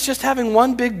 Sometimes it's just having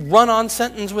one big run-on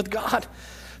sentence with God.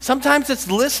 Sometimes it's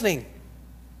listening.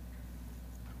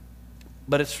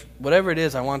 But it's whatever it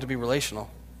is, I want it to be relational.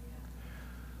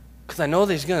 Because I know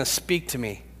that he's going to speak to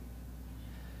me.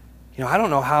 You know, I don't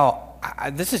know how,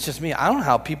 this is just me, I don't know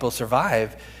how people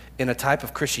survive in a type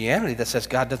of Christianity that says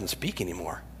God doesn't speak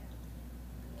anymore.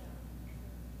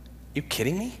 You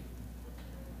kidding me?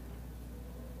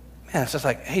 Man, it's just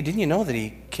like, hey, didn't you know that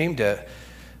he came to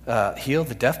heal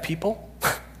the deaf people?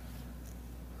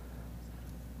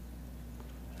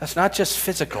 That's not just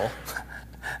physical,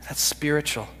 that's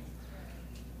spiritual.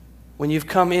 When you've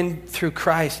come in through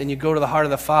Christ and you go to the heart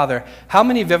of the Father, how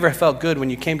many have ever felt good when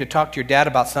you came to talk to your dad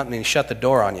about something and he shut the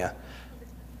door on you?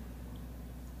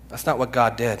 That's not what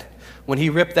God did. When he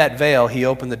ripped that veil, he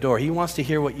opened the door. He wants to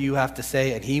hear what you have to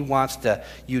say, and he wants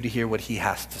you to hear what he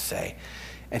has to say.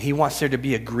 And he wants there to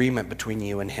be agreement between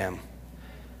you and him.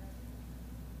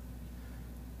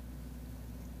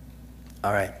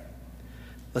 All right.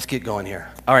 Let's get going here.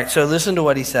 All right, so listen to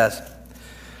what he says.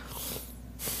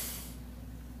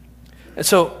 And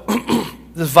so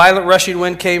this violent rushing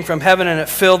wind came from heaven, and it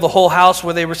filled the whole house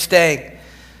where they were staying.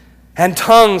 And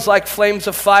tongues like flames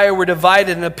of fire were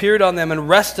divided and appeared on them and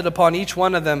rested upon each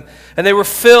one of them. And they were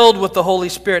filled with the Holy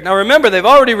Spirit. Now remember, they've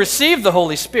already received the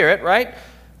Holy Spirit, right?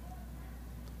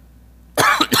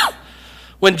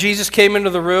 When Jesus came into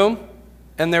the room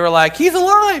and they were like, he's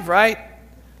alive, right?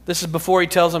 This is before he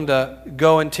tells them to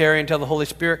go and tarry until the Holy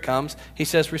Spirit comes. He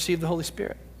says, receive the Holy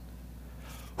Spirit.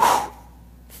 Whew.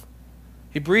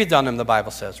 He breathed on them, the Bible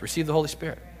says. Receive the Holy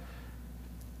Spirit.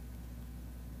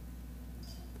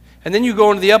 And then you go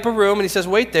into the upper room, and he says,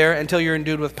 wait there until you're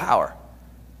endued with power.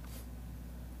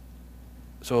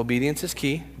 So obedience is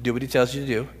key. Do what he tells you to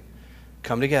do.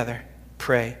 Come together,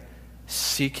 pray,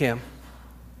 seek him,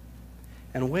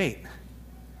 and wait.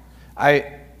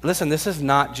 Listen, this is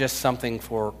not just something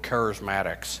for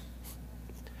charismatics.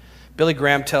 Billy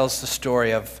Graham tells the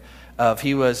story of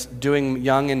he was doing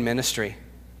young in ministry,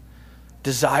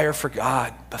 desire for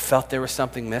God, but felt there was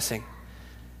something missing.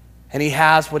 And he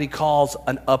has what he calls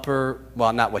an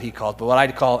not what he calls, but what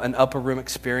I'd call an upper room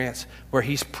experience where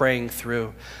he's praying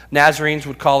through. Nazarenes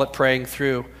would call it praying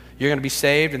through. You're going to be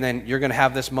saved, and then you're going to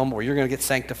have this moment where you're going to get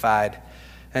sanctified.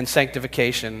 And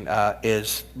sanctification but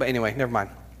anyway, never mind.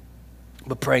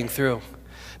 But praying through.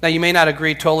 Now, you may not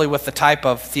agree totally with the type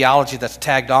of theology that's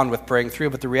tagged on with praying through,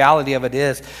 but the reality of it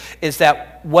is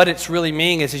that what it's really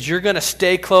meaning is you're going to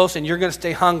stay close and you're going to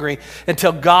stay hungry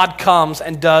until God comes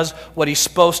and does what he's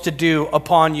supposed to do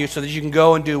upon you so that you can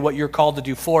go and do what you're called to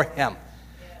do for him.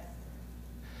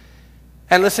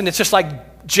 And listen, it's just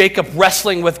like Jacob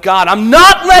wrestling with God. I'm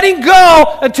not letting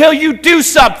go until you do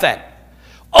something.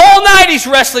 All night he's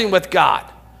wrestling with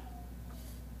God.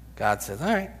 God says, all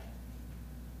right,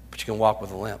 but you can walk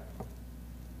with a limp.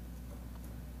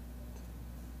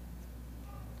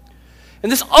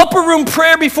 And this upper room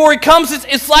prayer before he comes,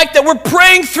 it's like that we're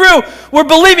praying through. We're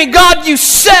believing, God, you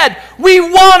said, we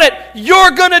want it.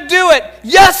 You're going to do it.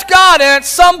 Yes, God. And at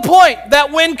some point,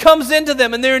 that wind comes into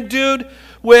them and they're endued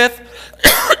with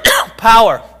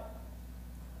power.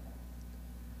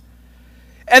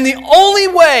 And the only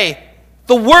way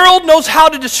the world knows how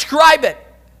to describe it,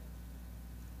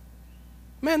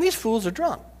 man, these fools are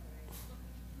drunk.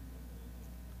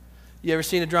 You ever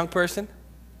seen a drunk person?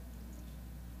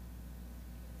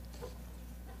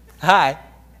 Hi.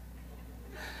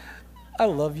 I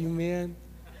love you, man.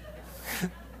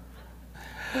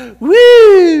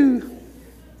 Woo!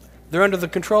 They're under the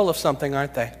control of something,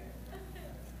 aren't they?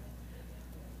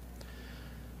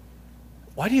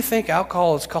 Why do you think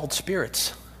alcohol is called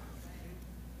spirits?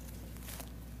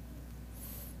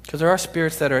 Because there are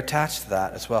spirits that are attached to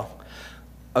that as well.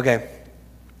 Okay.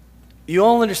 You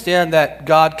all understand that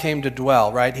God came to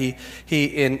dwell, right? He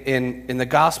in the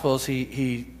Gospels,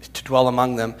 he to dwell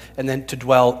among them and then to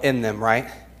dwell in them, right?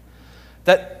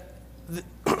 That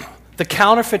the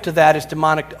counterfeit to that is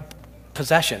demonic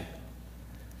possession.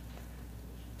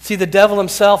 See, the devil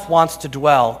himself wants to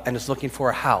dwell and is looking for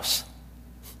a house.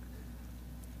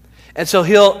 And so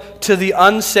to the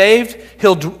unsaved,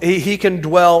 he can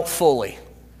dwell fully.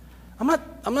 I'm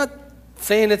not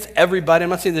saying it's everybody.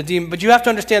 I'm not saying the demon, but you have to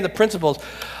understand the principles.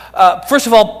 First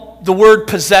of all, the word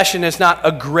possession is not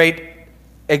a great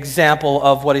example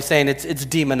of what he's saying. It's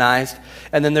demonized,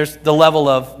 and then there's the level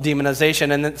of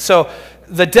demonization, and then, so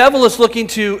the devil is looking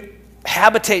to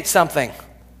habitate something.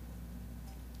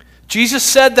 Jesus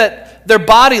said that they're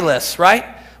bodiless, right?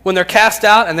 When they're cast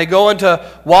out and they go into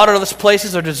waterless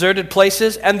places or deserted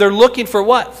places, and they're looking for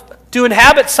what? To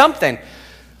inhabit something.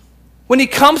 When he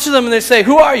comes to them and they say,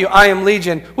 who are you? I am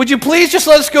Legion. Would you please just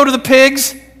let us go to the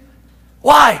pigs?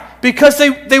 Why? Because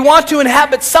they want to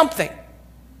inhabit something.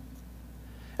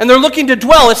 And they're looking to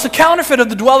dwell. It's the counterfeit of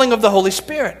the dwelling of the Holy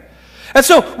Spirit. And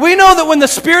so we know that when the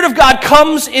Spirit of God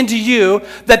comes into you,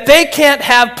 that they can't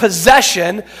have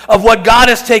possession of what God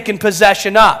has taken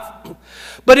possession of.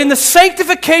 But in the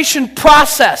sanctification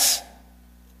process,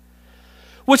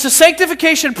 which the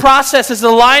sanctification process is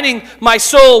aligning my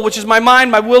soul, which is my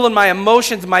mind, my will, and my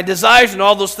emotions, my desires, and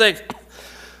all those things.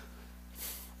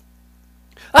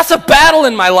 That's a battle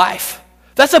in my life.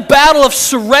 That's a battle of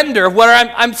surrender, where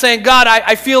I'm saying, God,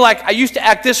 I feel like I used to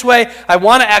act this way, I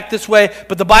want to act this way,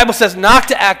 but the Bible says not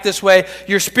to act this way.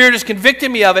 Your Spirit is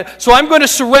convicting me of it, so I'm going to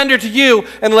surrender to you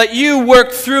and let you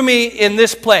work through me in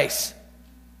this place.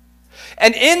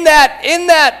 And in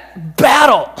that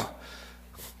battle,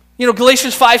 you know,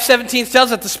 Galatians 5:17 tells us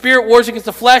that the Spirit wars against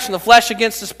the flesh and the flesh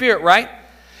against the Spirit, right?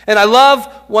 And I love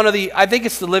I think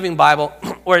it's the Living Bible,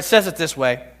 where it says it this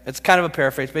way. It's kind of a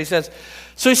paraphrase, but he says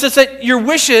that your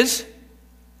wishes,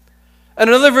 and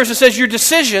another verse it says your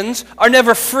decisions are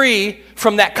never free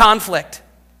from that conflict.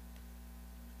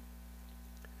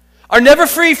 Are never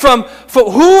free from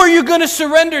who are you going to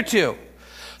surrender to?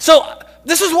 So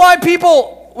this is why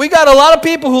we got a lot of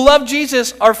people who love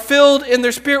Jesus are filled in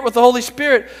their spirit with the Holy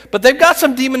Spirit, but they've got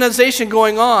some demonization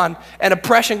going on and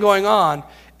oppression going on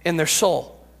in their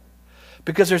soul.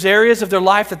 Because there's areas of their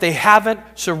life that they haven't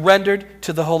surrendered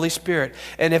to the Holy Spirit.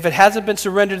 And if it hasn't been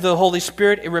surrendered to the Holy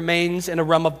Spirit, it remains in a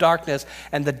realm of darkness.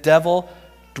 And the devil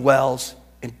dwells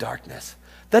in darkness.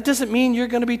 That doesn't mean you're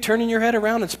going to be turning your head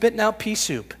around and spitting out pea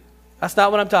soup. That's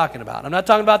not what I'm talking about. I'm not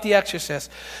talking about The Exorcist.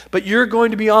 But you're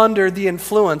going to be under the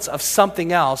influence of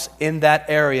something else in that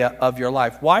area of your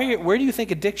life. Where do you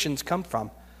think addictions come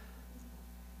from?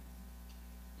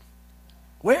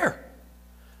 Where?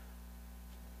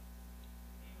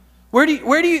 Where do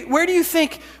you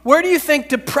think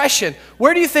depression,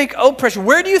 where do you think oppression,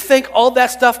 where do you think all that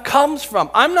stuff comes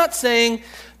from? I'm not saying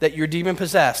that you're demon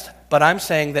possessed, but I'm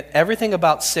saying that everything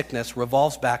about sickness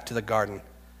revolves back to the garden.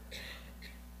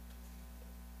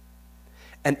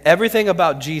 And everything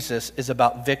about Jesus is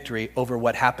about victory over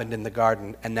what happened in the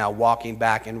garden and now walking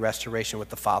back in restoration with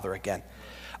the Father again.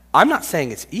 I'm not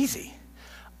saying it's easy.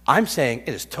 I'm saying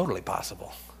it is totally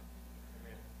possible.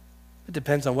 It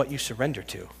depends on what you surrender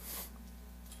to.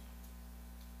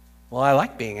 Well, I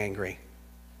like being angry.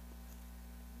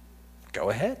 Go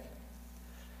ahead.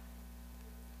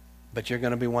 But you're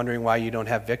going to be wondering why you don't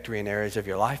have victory in areas of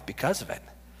your life because of it.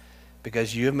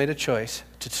 Because you have made a choice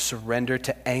to surrender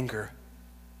to anger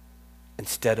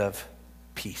instead of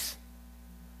peace.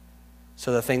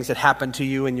 So the things that happen to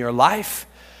you in your life,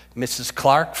 Mrs.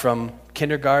 Clark from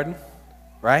kindergarten,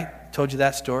 right? Told you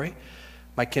that story.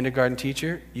 My kindergarten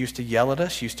teacher used to yell at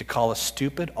us, used to call us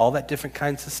stupid, all that different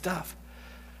kinds of stuff.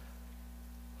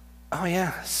 Oh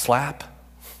yeah, slap.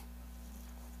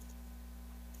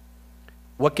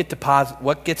 What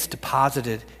gets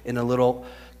deposited in a little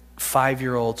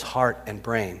 5-year-old's heart and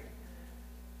brain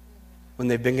when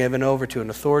they've been given over to an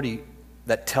authority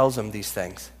that tells them these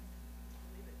things?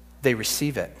 They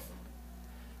receive it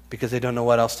because they don't know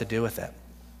what else to do with it.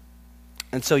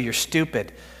 And so you're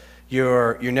stupid.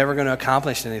 You're never going to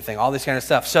accomplish anything, all this kind of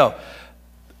stuff. So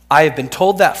I have been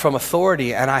told that from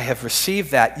authority, and I have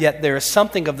received that, yet there is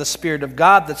something of the Spirit of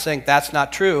God that's saying that's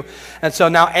not true. And so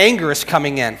now anger is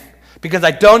coming in because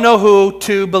I don't know who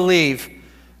to believe.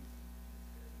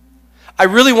 I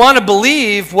really want to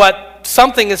believe what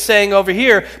something is saying over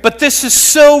here, but this is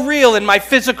so real in my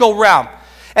physical realm,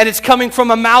 and it's coming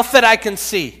from a mouth that I can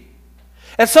see.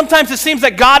 And sometimes it seems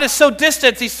that God is so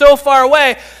distant, he's so far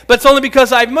away, but it's only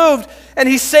because I've moved, and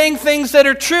he's saying things that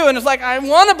are true, and it's like, I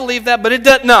want to believe that, but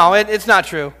it's not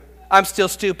true. I'm still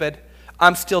stupid.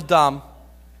 I'm still dumb.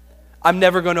 I'm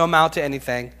never going to amount to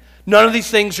anything. None of these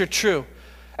things are true.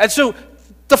 And so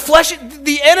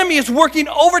the enemy is working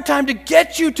overtime to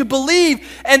get you to believe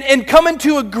and come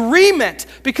into agreement,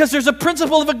 because there's a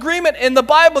principle of agreement in the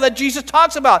Bible that Jesus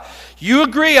talks about. You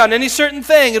agree on any certain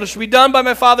thing, it should be done by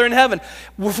my Father in heaven.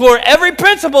 For every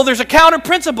principle, there's a counter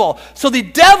principle. So the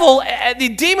devil, the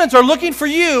demons are looking for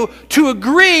you to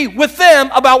agree with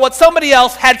them about what somebody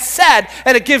else had said,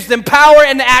 and it gives them power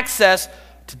and access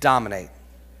to dominate.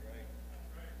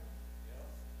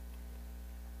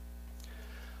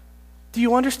 Do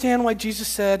you understand why Jesus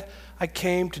said, I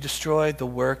came to destroy the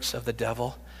works of the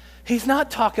devil? He's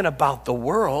not talking about the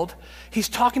world. He's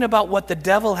talking about what the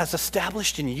devil has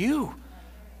established in you.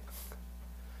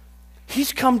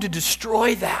 He's come to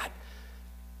destroy that.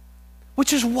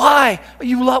 Which is why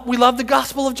we love the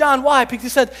Gospel of John. Why? Because he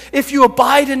said, if you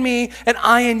abide in me and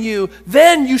I in you,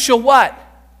 then you shall what?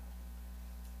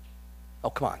 Oh,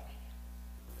 come on.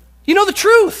 You know the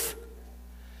truth.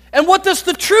 And what does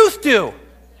the truth do?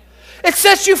 It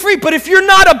sets you free. But if you're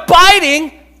not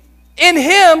abiding in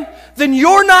him, then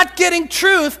you're not getting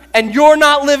truth and you're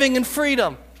not living in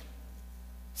freedom.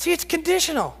 See, it's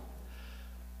conditional.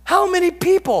 How many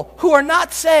people who are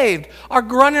not saved are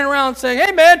running around saying,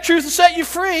 hey man, truth will set you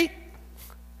free?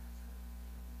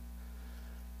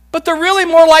 But they're really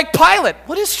more like Pilate.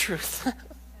 What is truth?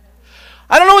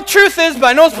 I don't know what truth is, but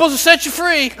I know it's supposed to set you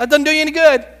free. That doesn't do you any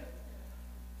good.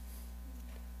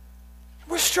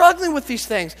 We're struggling with these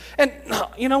things. And,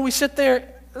 we sit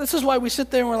there. This is why we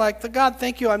sit there and we're like, God,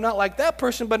 thank you, I'm not like that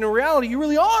person. But in reality, you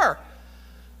really are.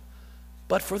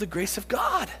 But for the grace of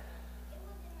God.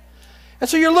 And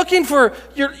so you're looking for,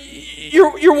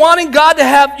 you're wanting God to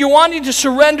have, you're wanting to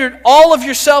surrender all of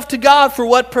yourself to God for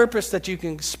what purpose? That you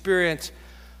can experience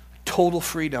total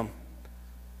freedom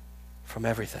from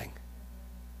everything.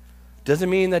 Doesn't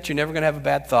mean that you're never going to have a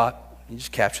bad thought. You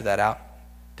just capture that out.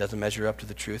 Doesn't measure up to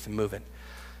the truth and move it.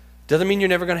 Doesn't mean you're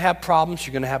never going to have problems.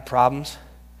 You're going to have problems.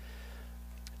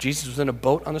 Jesus was in a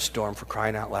boat on a storm, for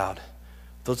crying out loud.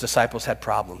 Those disciples had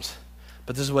problems.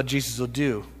 But this is what Jesus will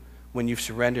do when you've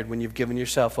surrendered, when you've given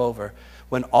yourself over.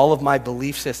 When all of my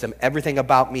belief system, everything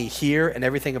about me here and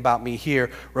everything about me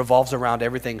here revolves around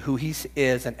everything who he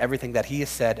is and everything that he has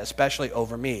said, especially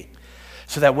over me.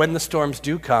 So that when the storms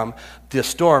do come, the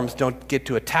storms don't get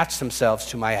to attach themselves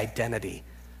to my identity.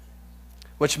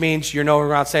 Which means you're no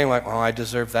around saying like, oh, I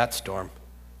deserve that storm.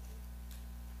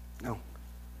 No.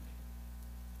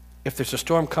 If there's a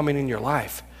storm coming in your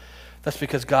life, that's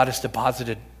because God has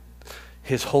deposited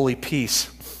His holy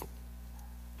peace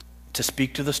to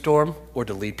speak to the storm or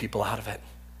to lead people out of it,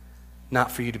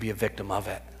 not for you to be a victim of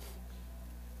it.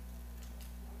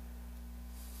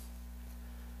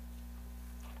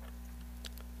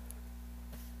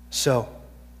 So,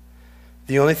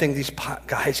 the only thing these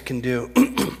guys can do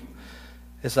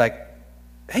is like,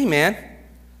 hey man,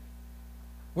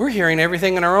 we're hearing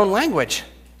everything in our own language.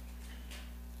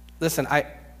 Listen,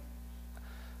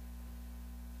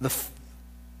 the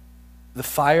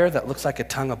fire that looks like a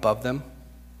tongue above them,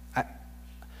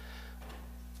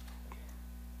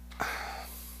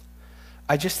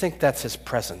 I just think that's his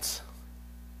presence.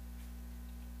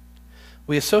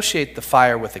 We associate the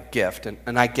fire with a gift,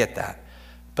 and I get that.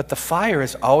 But the fire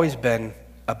has always been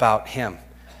about him.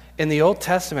 In the Old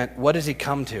Testament, what does he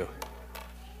come to?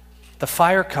 The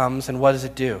fire comes, and what does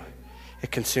it do?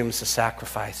 It consumes the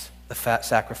sacrifice. The fat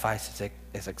sacrifice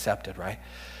is accepted, right?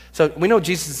 So we know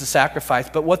Jesus is the sacrifice,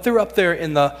 but what they're up there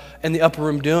in the upper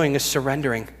room doing is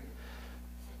surrendering,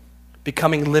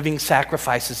 becoming living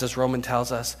sacrifices, as Romans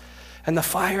tells us. And the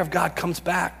fire of God comes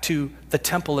back to the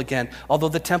temple again. Although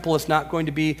the temple is not going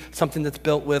to be something that's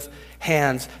built with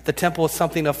hands. The temple is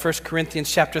something of 1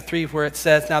 Corinthians chapter 3 where it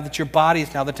says, now that your body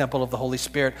is now the temple of the Holy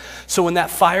Spirit. So when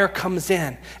that fire comes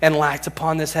in and lights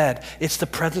upon this head, it's the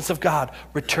presence of God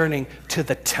returning to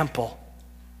the temple.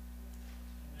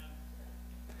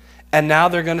 And now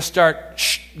they're going to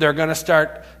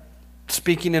start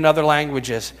speaking in other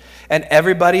languages. And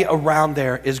everybody around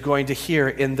there is going to hear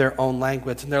in their own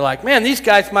language. And they're like, man, these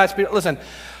guys must be, listen,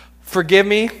 forgive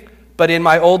me, but in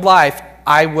my old life,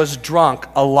 I was drunk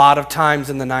a lot of times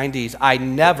in the 90s. I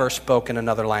never spoke in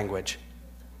another language.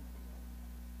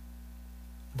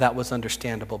 That was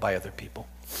understandable by other people.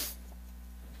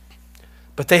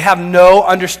 But they have no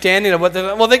understanding of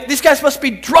what these guys must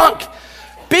be drunk.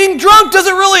 Being drunk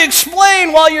doesn't really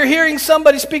explain while you're hearing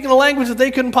somebody speaking a language that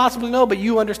they couldn't possibly know, but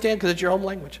you understand because it's your home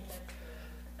language.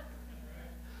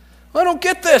 I don't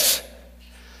get this.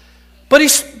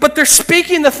 But they're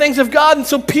speaking the things of God, and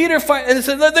so Peter and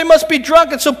said they must be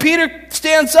drunk, and so Peter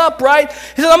stands up, right?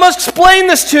 He says, I must explain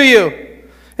this to you.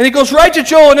 And he goes right to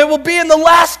Joel, and it will be in the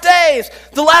last days.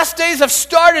 The last days have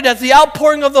started as the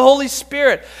outpouring of the Holy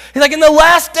Spirit. He's like, in the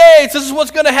last days, this is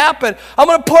what's going to happen. I'm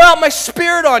going to pour out my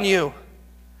Spirit on you.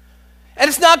 And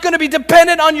it's not going to be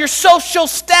dependent on your social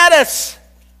status.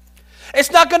 It's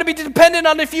not going to be dependent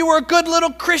on if you were a good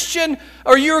little Christian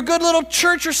or you're a good little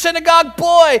church or synagogue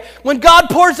boy. When God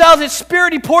pours out His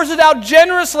Spirit, He pours it out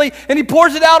generously, and He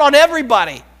pours it out on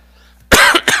everybody.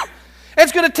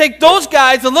 It's going to take those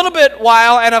guys a little bit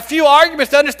while and a few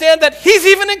arguments to understand that He's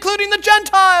even including the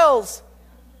Gentiles.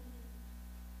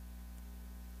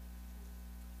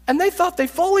 And they thought they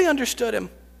fully understood Him.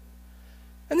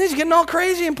 And He's getting all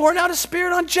crazy and pouring out His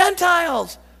Spirit on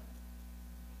Gentiles.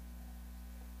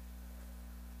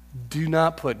 Do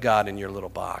not put God in your little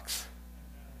box.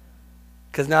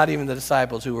 Because not even the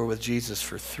disciples who were with Jesus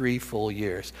for 3 full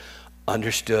years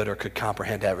understood or could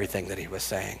comprehend everything that He was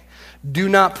saying. Do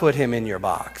not put Him in your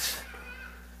box.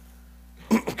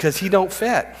 Because He don't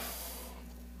fit.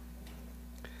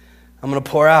 I'm going to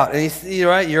pour out. And you're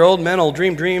right, your old men will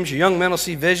dream dreams, your young men will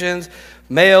see visions,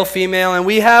 male, female, and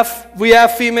we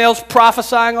have females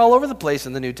prophesying all over the place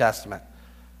in the New Testament.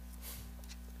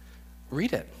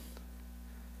 Read it.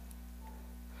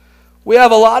 We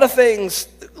have a lot of things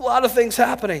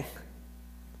happening.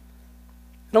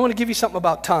 And I want to give you something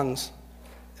about tongues,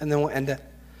 and then we'll end it.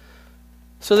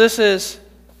 So this is,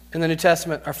 in the New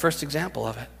Testament, our first example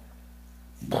of it.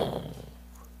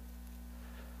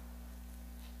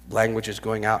 Language is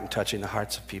going out and touching the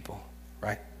hearts of people,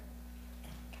 right?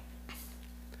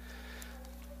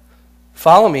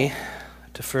 Follow me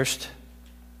to first.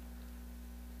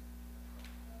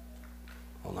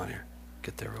 Hold on here.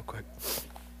 Get there real quick.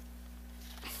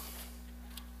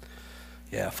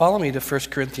 Yeah, follow me to 1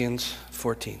 Corinthians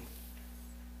 14.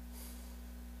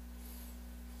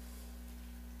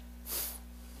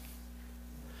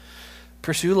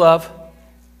 Pursue love,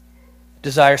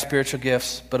 desire spiritual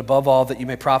gifts, but above all that you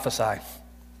may prophesy.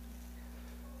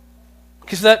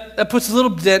 Because that puts a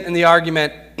little dent in the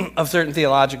argument of certain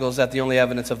theologicals that the only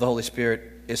evidence of the Holy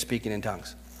Spirit is speaking in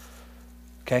tongues.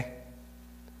 Okay?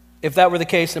 If that were the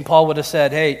case, then Paul would have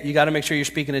said, hey, you got to make sure you're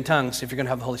speaking in tongues if you're going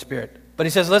to have the Holy Spirit. But he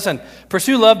says, listen,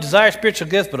 pursue love, desire spiritual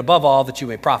gifts, but above all that you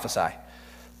may prophesy.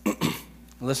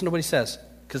 Listen to what he says.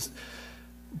 Because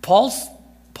Paul's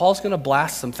going to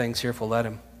blast some things here if we'll let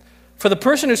him. For the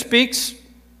person who speaks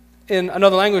in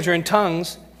another language or in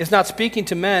tongues is not speaking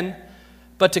to men,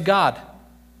 but to God.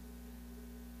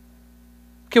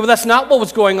 Okay, well, that's not what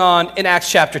was going on in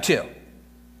Acts chapter 2.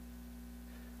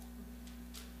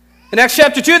 In Acts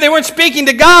chapter 2, they weren't speaking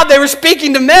to God, they were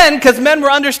speaking to men because men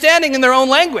were understanding in their own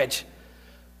language.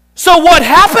 So what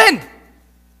happened?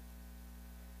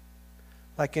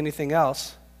 Like anything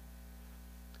else,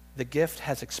 the gift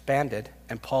has expanded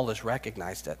and Paul has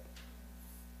recognized it.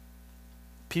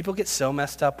 People get so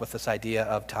messed up with this idea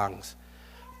of tongues.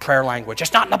 Prayer language,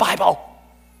 it's not in the Bible.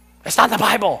 It's not in the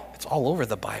Bible. It's all over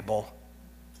the Bible.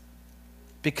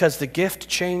 Because the gift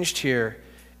changed here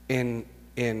in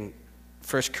 1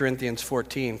 Corinthians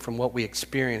 14 from what we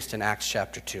experienced in Acts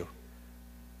chapter 2.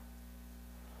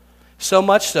 So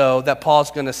much so that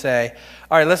Paul's going to say,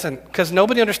 all right, listen, because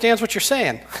nobody understands what you're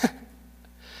saying.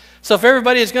 So if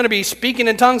everybody is going to be speaking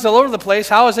in tongues all over the place,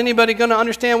 how is anybody going to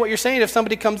understand what you're saying if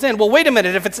somebody comes in? Well, wait a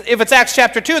minute. If it's Acts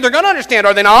chapter 2, they're going to understand,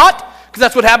 are they not? Because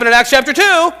that's what happened in Acts chapter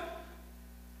 2.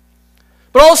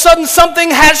 But all of a sudden, something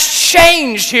has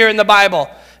changed here in the Bible.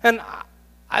 And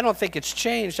I don't think it's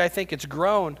changed. I think it's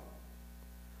grown.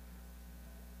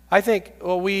 I think,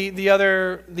 the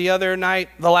other night,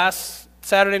 the last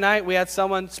Saturday night, we had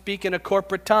someone speak in a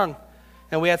corporate tongue.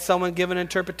 And we had someone give an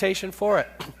interpretation for it.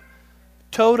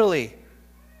 Totally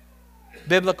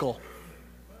biblical.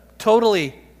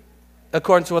 Totally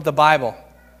according to what the Bible.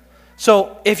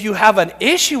 So if you have an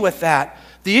issue with that,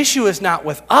 the issue is not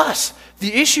with us.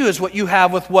 The issue is what you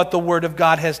have with what the Word of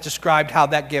God has described, how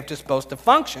that gift is supposed to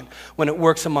function when it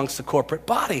works amongst the corporate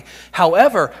body.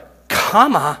 However,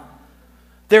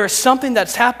 there is something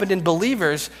that's happened in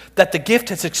believers that the gift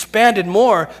has expanded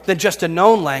more than just a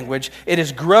known language. It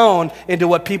has grown into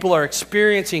what people are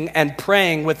experiencing and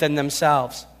praying within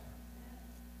themselves.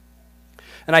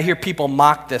 And I hear people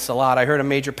mock this a lot. I heard a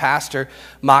major pastor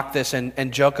mock this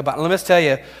and joke about it. Let me just tell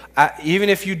you, even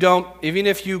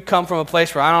if you come from a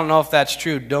place where I don't know if that's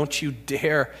true, don't you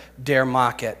dare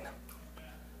mock it.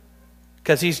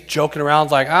 Because he's joking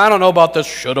around like, I don't know about this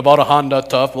shit about a Honda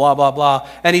tough, blah, blah, blah.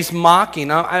 And he's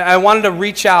mocking. I wanted to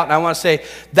reach out and I want to say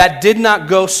that did not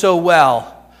go so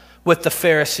well with the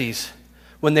Pharisees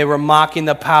when they were mocking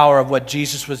the power of what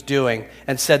Jesus was doing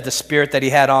and said the spirit that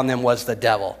he had on them was the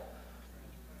devil.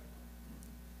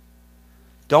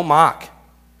 Don't mock.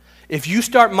 If you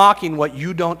start mocking what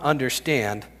you don't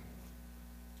understand,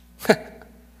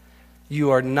 you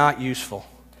are not useful.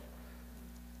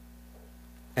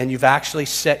 And you've actually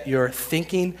set your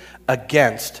thinking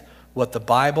against what the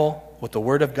Bible, what the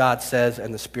Word of God says,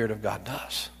 and the Spirit of God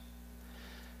does.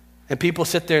 And people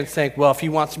sit there and think, well, if he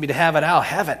wants me to have it, I'll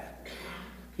have it.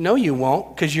 No, you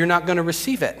won't, because you're not going to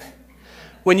receive it.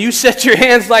 When you set your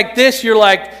hands like this, you're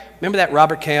like, remember that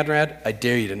Robert Conrad? I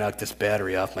dare you to knock this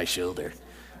battery off my shoulder.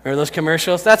 Remember those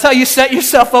commercials? That's how you set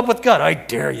yourself up with God. I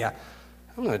dare you.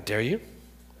 I'm going to dare you.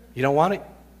 You don't want it,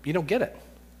 you don't get it.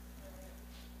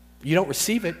 You don't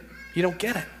receive it, you don't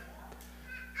get it.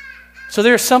 So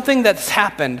there's something that's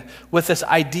happened with this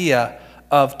idea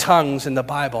of tongues in the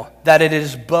Bible, that it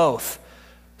is both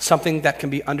something that can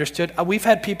be understood. We've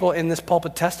had people in this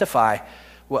pulpit testify,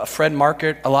 Fred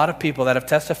Markert, a lot of people that have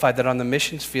testified that on the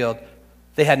missions field,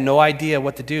 they had no idea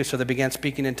what to do, so they began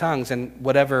speaking in tongues, and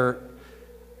whatever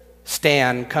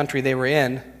country they were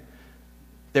in,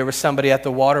 there was somebody at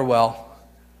the water well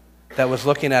that was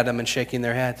looking at them and shaking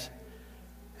their heads.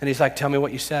 And he's like, tell me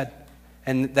what you said.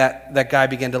 And that guy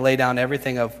began to lay down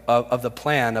everything of the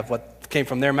plan of what came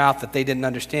from their mouth that they didn't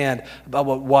understand about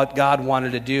what God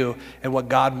wanted to do and what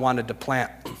God wanted to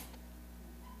plant.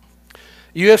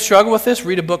 You have struggled with this?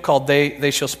 Read a book called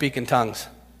They Shall Speak in Tongues.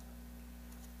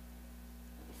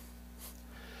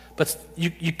 But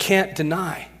you can't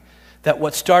deny that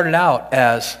what started out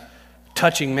as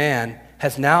touching man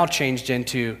has now changed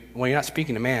into, well, you're not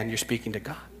speaking to man, you're speaking to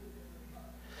God.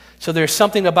 So there's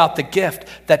something about the gift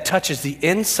that touches the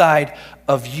inside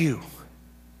of you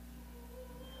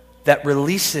that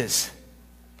releases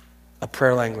a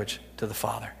prayer language to the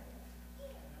Father.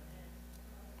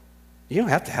 You don't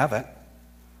have to have it.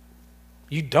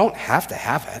 You don't have to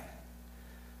have it.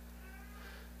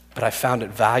 But I found it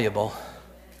valuable,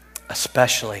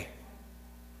 especially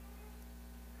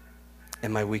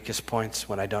in my weakest points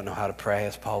when I don't know how to pray,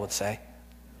 as Paul would say.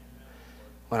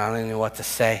 When I don't even know what to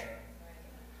say.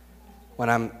 When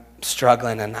I'm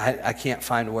struggling and I can't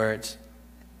find words.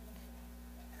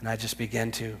 And I just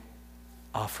begin to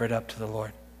offer it up to the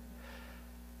Lord.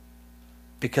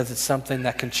 Because it's something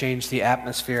that can change the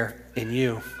atmosphere in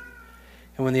you.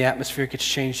 And when the atmosphere gets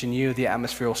changed in you, the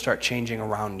atmosphere will start changing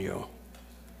around you.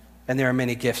 And there are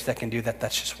many gifts that can do that.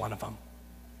 That's just one of them.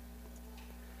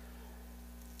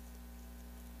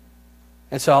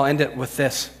 And so I'll end it with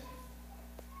this.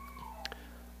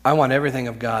 I want everything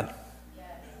of God.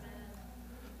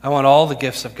 I want all the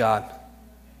gifts of God.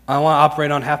 I want to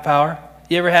operate on half power.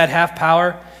 You ever had half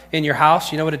power in your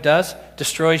house? You know what it does?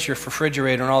 Destroys your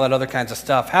refrigerator and all that other kinds of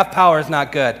stuff. Half power is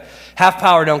not good. Half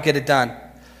power don't get it done.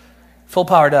 Full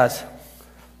power does.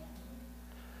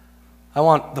 I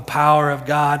want the power of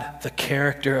God, the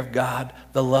character of God,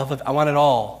 the love of, I want it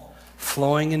all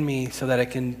flowing in me so that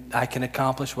I can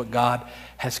accomplish what God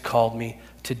has called me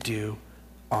to do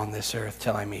on this earth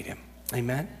till I meet him.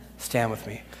 Amen? Stand with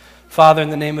me. Father, in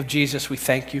the name of Jesus, we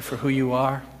thank you for who you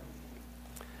are.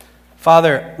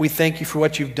 Father, we thank you for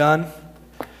what you've done.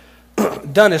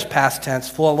 Done is past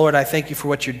tense. Lord, I thank you for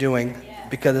what you're doing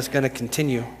because it's going to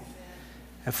continue.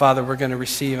 And Father, we're going to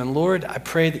receive. And Lord, I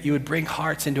pray that you would bring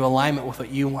hearts into alignment with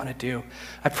what you want to do.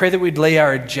 I pray that we'd lay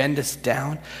our agendas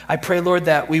down. I pray, Lord,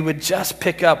 that we would just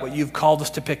pick up what you've called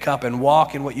us to pick up and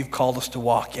walk in what you've called us to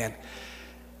walk in.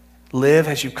 Live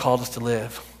as you've called us to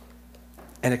live.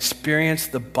 And experience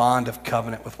the bond of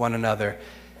covenant with one another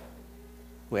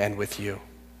and with you.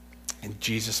 In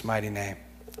Jesus' mighty name.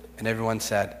 And everyone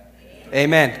said,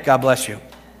 Amen. God bless you.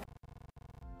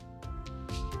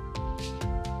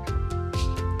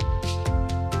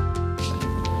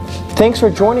 Thanks for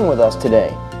joining with us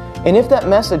today. And if that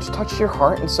message touched your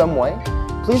heart in some way,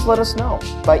 please let us know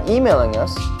by emailing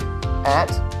us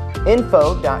at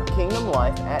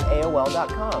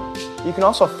info.kingdomlife@aol.com. You can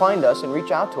also find us and reach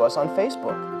out to us on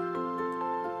Facebook.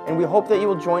 And we hope that you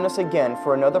will join us again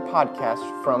for another podcast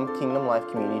from Kingdom Life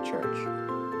Community Church.